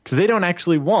 because they don't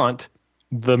actually want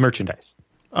the merchandise.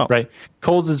 Oh. Right?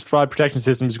 Kohl's fraud protection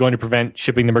system is going to prevent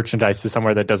shipping the merchandise to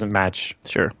somewhere that doesn't match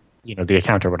the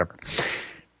account or whatever.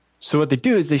 So what they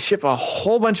do is they ship a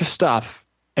whole bunch of stuff,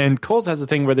 and Kohl's has a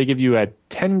thing where they give you a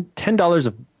 $10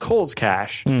 of Kohl's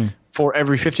cash for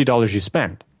every $50 you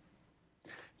spend.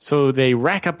 So they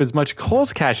rack up as much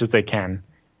Kohl's cash as they can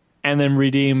and then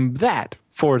redeem that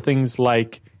for things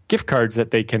like gift cards that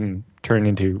they can turn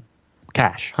into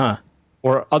cash.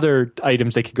 Or other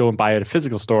items they could go and buy at a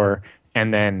physical store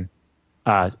and then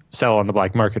sell on the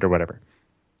black market or whatever.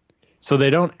 So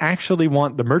they don't actually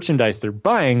want the merchandise they're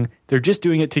buying. They're just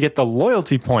doing it to get the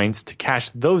loyalty points to cash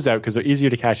those out, because they're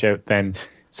easier to cash out than,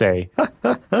 say,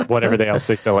 whatever else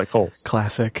they sell at Kohl's.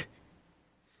 Classic.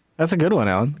 That's a good one,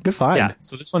 Alan. Good find. Yeah.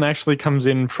 So this one actually comes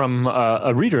in from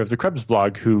a reader of the Krebs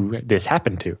blog who this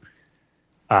happened to.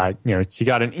 She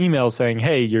got an email saying,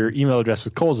 hey, your email address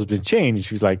with Kohl's has been changed.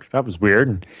 She was like, that was weird.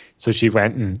 And so she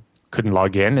went and couldn't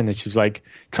log in. And then she was like,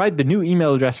 tried the new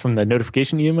email address from the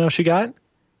notification email she got,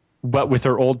 but with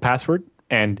her old password,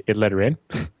 and it let her in.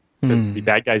 Because the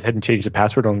bad guys hadn't changed the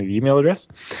password, only the email address.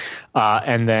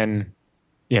 And then,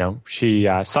 she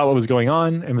saw what was going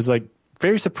on and was like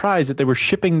very surprised that they were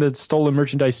shipping the stolen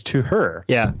merchandise to her.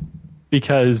 Yeah.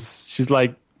 Because she's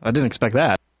like, I didn't expect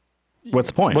that. What's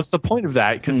the point? What's the point of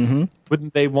that? Because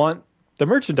wouldn't they want the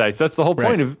merchandise? That's the whole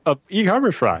point of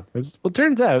e-commerce fraud. Well, it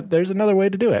turns out there's another way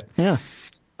to do it. Yeah.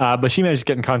 But she managed to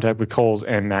get in contact with Kohl's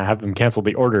and have them cancel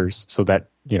the orders so that,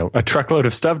 a truckload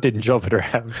of stuff didn't show up at her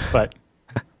house. But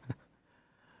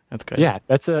that's good. Yeah,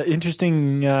 that's an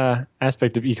interesting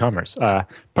aspect of e-commerce. Part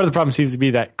of the problem seems to be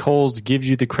that Kohl's gives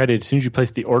you the credit as soon as you place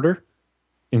the order,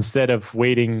 instead of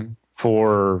waiting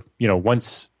for,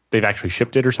 once they've actually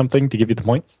shipped it or something to give you the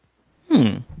points.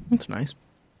 That's nice.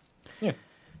 Yeah.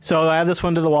 So I add this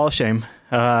one to the wall of shame.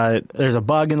 There's a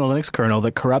bug in the Linux kernel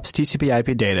that corrupts TCP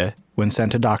IP data when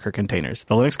sent to Docker containers.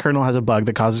 The Linux kernel has a bug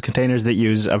that causes containers that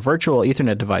use virtual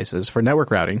Ethernet devices for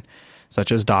network routing,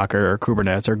 such as Docker or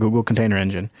Kubernetes or Google Container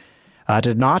Engine,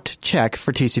 to not check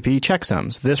for TCP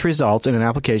checksums. This results in an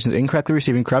application incorrectly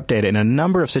receiving corrupt data in a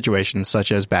number of situations,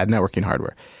 such as bad networking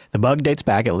hardware. The bug dates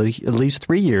back at least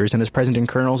 3 years and is present in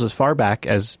kernels as far back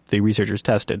as the researchers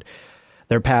tested.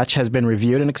 Their patch has been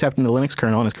reviewed and accepted in the Linux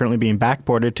kernel and is currently being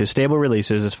backported to stable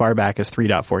releases as far back as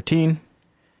 3.14.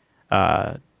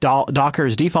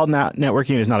 Docker's default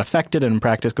networking is not affected, and in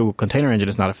practice, Google Container Engine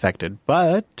is not affected.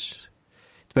 But it's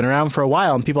been around for a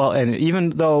while, and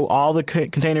even though all the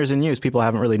containers in use, people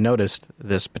haven't really noticed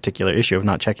this particular issue of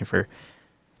not checking for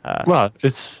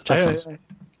it's checksums.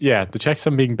 Yeah, the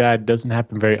checksum being bad doesn't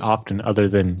happen very often, other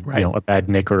than a bad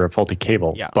NIC or a faulty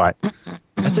cable. Yeah. But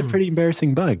that's a pretty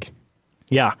embarrassing bug.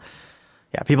 Yeah.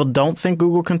 People don't think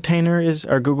Google Container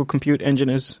or Google Compute Engine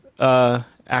is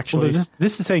actually. Well,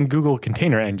 this is saying Google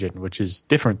Container Engine, which is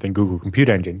different than Google Compute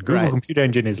Engine. Google Compute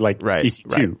Engine is like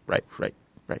EC2. Right.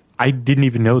 I didn't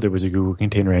even know there was a Google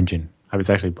Container Engine. I was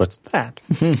actually, what's that?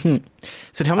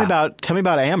 So tell me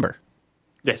about Amber.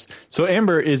 Yes. So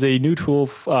Amber is a new tool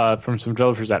from some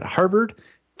developers at Harvard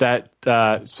that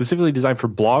specifically designed for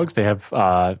blogs. They have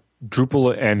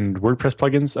Drupal and WordPress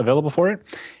plugins available for it.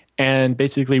 And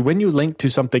basically, when you link to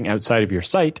something outside of your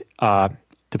site,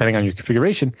 depending on your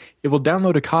configuration, it will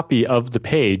download a copy of the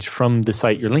page from the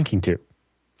site you're linking to,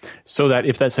 so that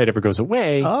if that site ever goes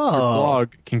away, your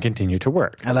blog can continue to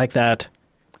work. I like that.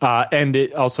 And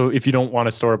it also, if you don't want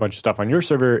to store a bunch of stuff on your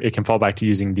server, it can fall back to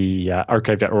using the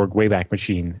archive.org Wayback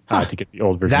Machine to get the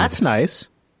old version. That's nice.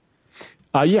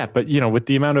 Yeah, but with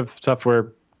the amount of stuff where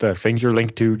the things you're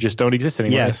linked to just don't exist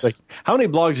anymore. Yes. It's like, how many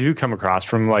blogs have you come across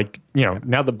from, like, now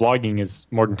that blogging is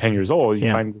more than 10 years old, you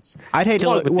find this I'd hate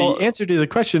blog to with look, the answer to the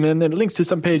question, and then it links to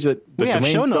some page that the we have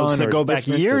show domain's notes gone that or go it's back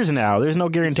different years now. There's no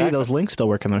guarantee Exactly. those links still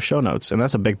work in those show notes, and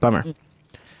that's a big bummer.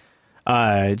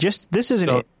 So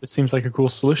it seems like a cool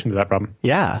solution to that problem.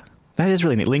 Yeah, that is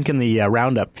really neat. Link in the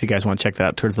roundup if you guys want to check that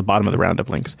out towards the bottom of the roundup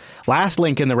links. Last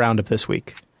link in the roundup this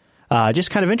week.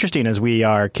 Just kind of interesting as we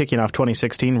are kicking off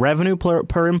 2016. Revenue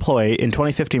per employee in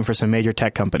 2015 for some major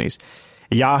tech companies.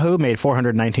 Yahoo made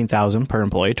 $419,000 per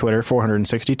employee. Twitter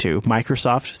 $462,000.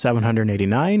 Microsoft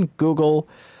 $789,000. Google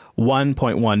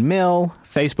 $1.1 million.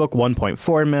 Facebook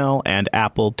 $1.4 million, and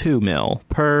Apple $2 million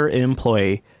per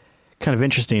employee. Kind of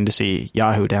interesting to see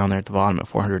Yahoo down there at the bottom at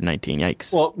 $419,000.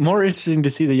 Yikes. Well, more interesting to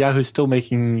see that Yahoo's still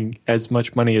making as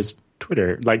much money as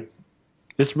Twitter. Like,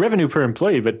 this revenue per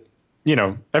employee, but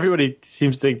everybody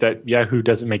seems to think that Yahoo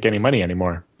doesn't make any money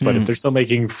anymore. But if they're still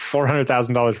making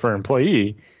 $400,000 per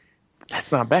employee,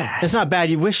 that's not bad. It's not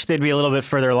bad. You wish they'd be a little bit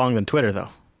further along than Twitter, though,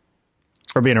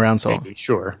 for being around so long. Maybe,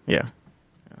 sure. Yeah.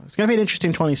 It's going to be an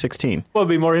interesting 2016. Well, it'd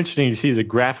be more interesting to see the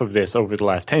graph of this over the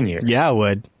last 10 years. Yeah, it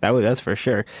would. That's for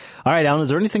sure. All right, Alan, is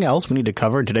there anything else we need to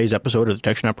cover in today's episode of the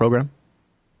TechSnap program?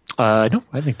 No,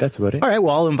 I think that's about it. All right,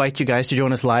 well, I'll invite you guys to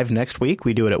join us live next week.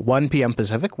 We do it at 1 p.m.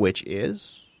 Pacific, which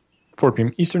is 4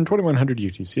 p.m. Eastern, 2100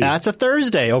 UTC. That's a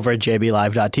Thursday over at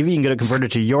jblive.tv. You can get it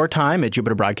converted to your time at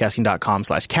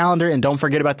jupiterbroadcasting.com/calendar. And don't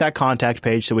forget about that contact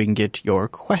page so we can get your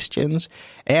questions.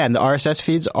 And the RSS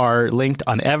feeds are linked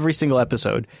on every single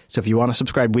episode. So if you want to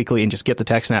subscribe weekly and just get the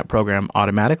TechSnap program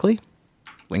automatically,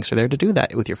 links are there to do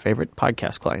that with your favorite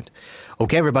podcast client.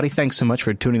 Okay, everybody, thanks so much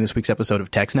for tuning this week's episode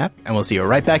of TechSnap. And we'll see you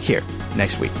right back here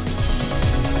next week.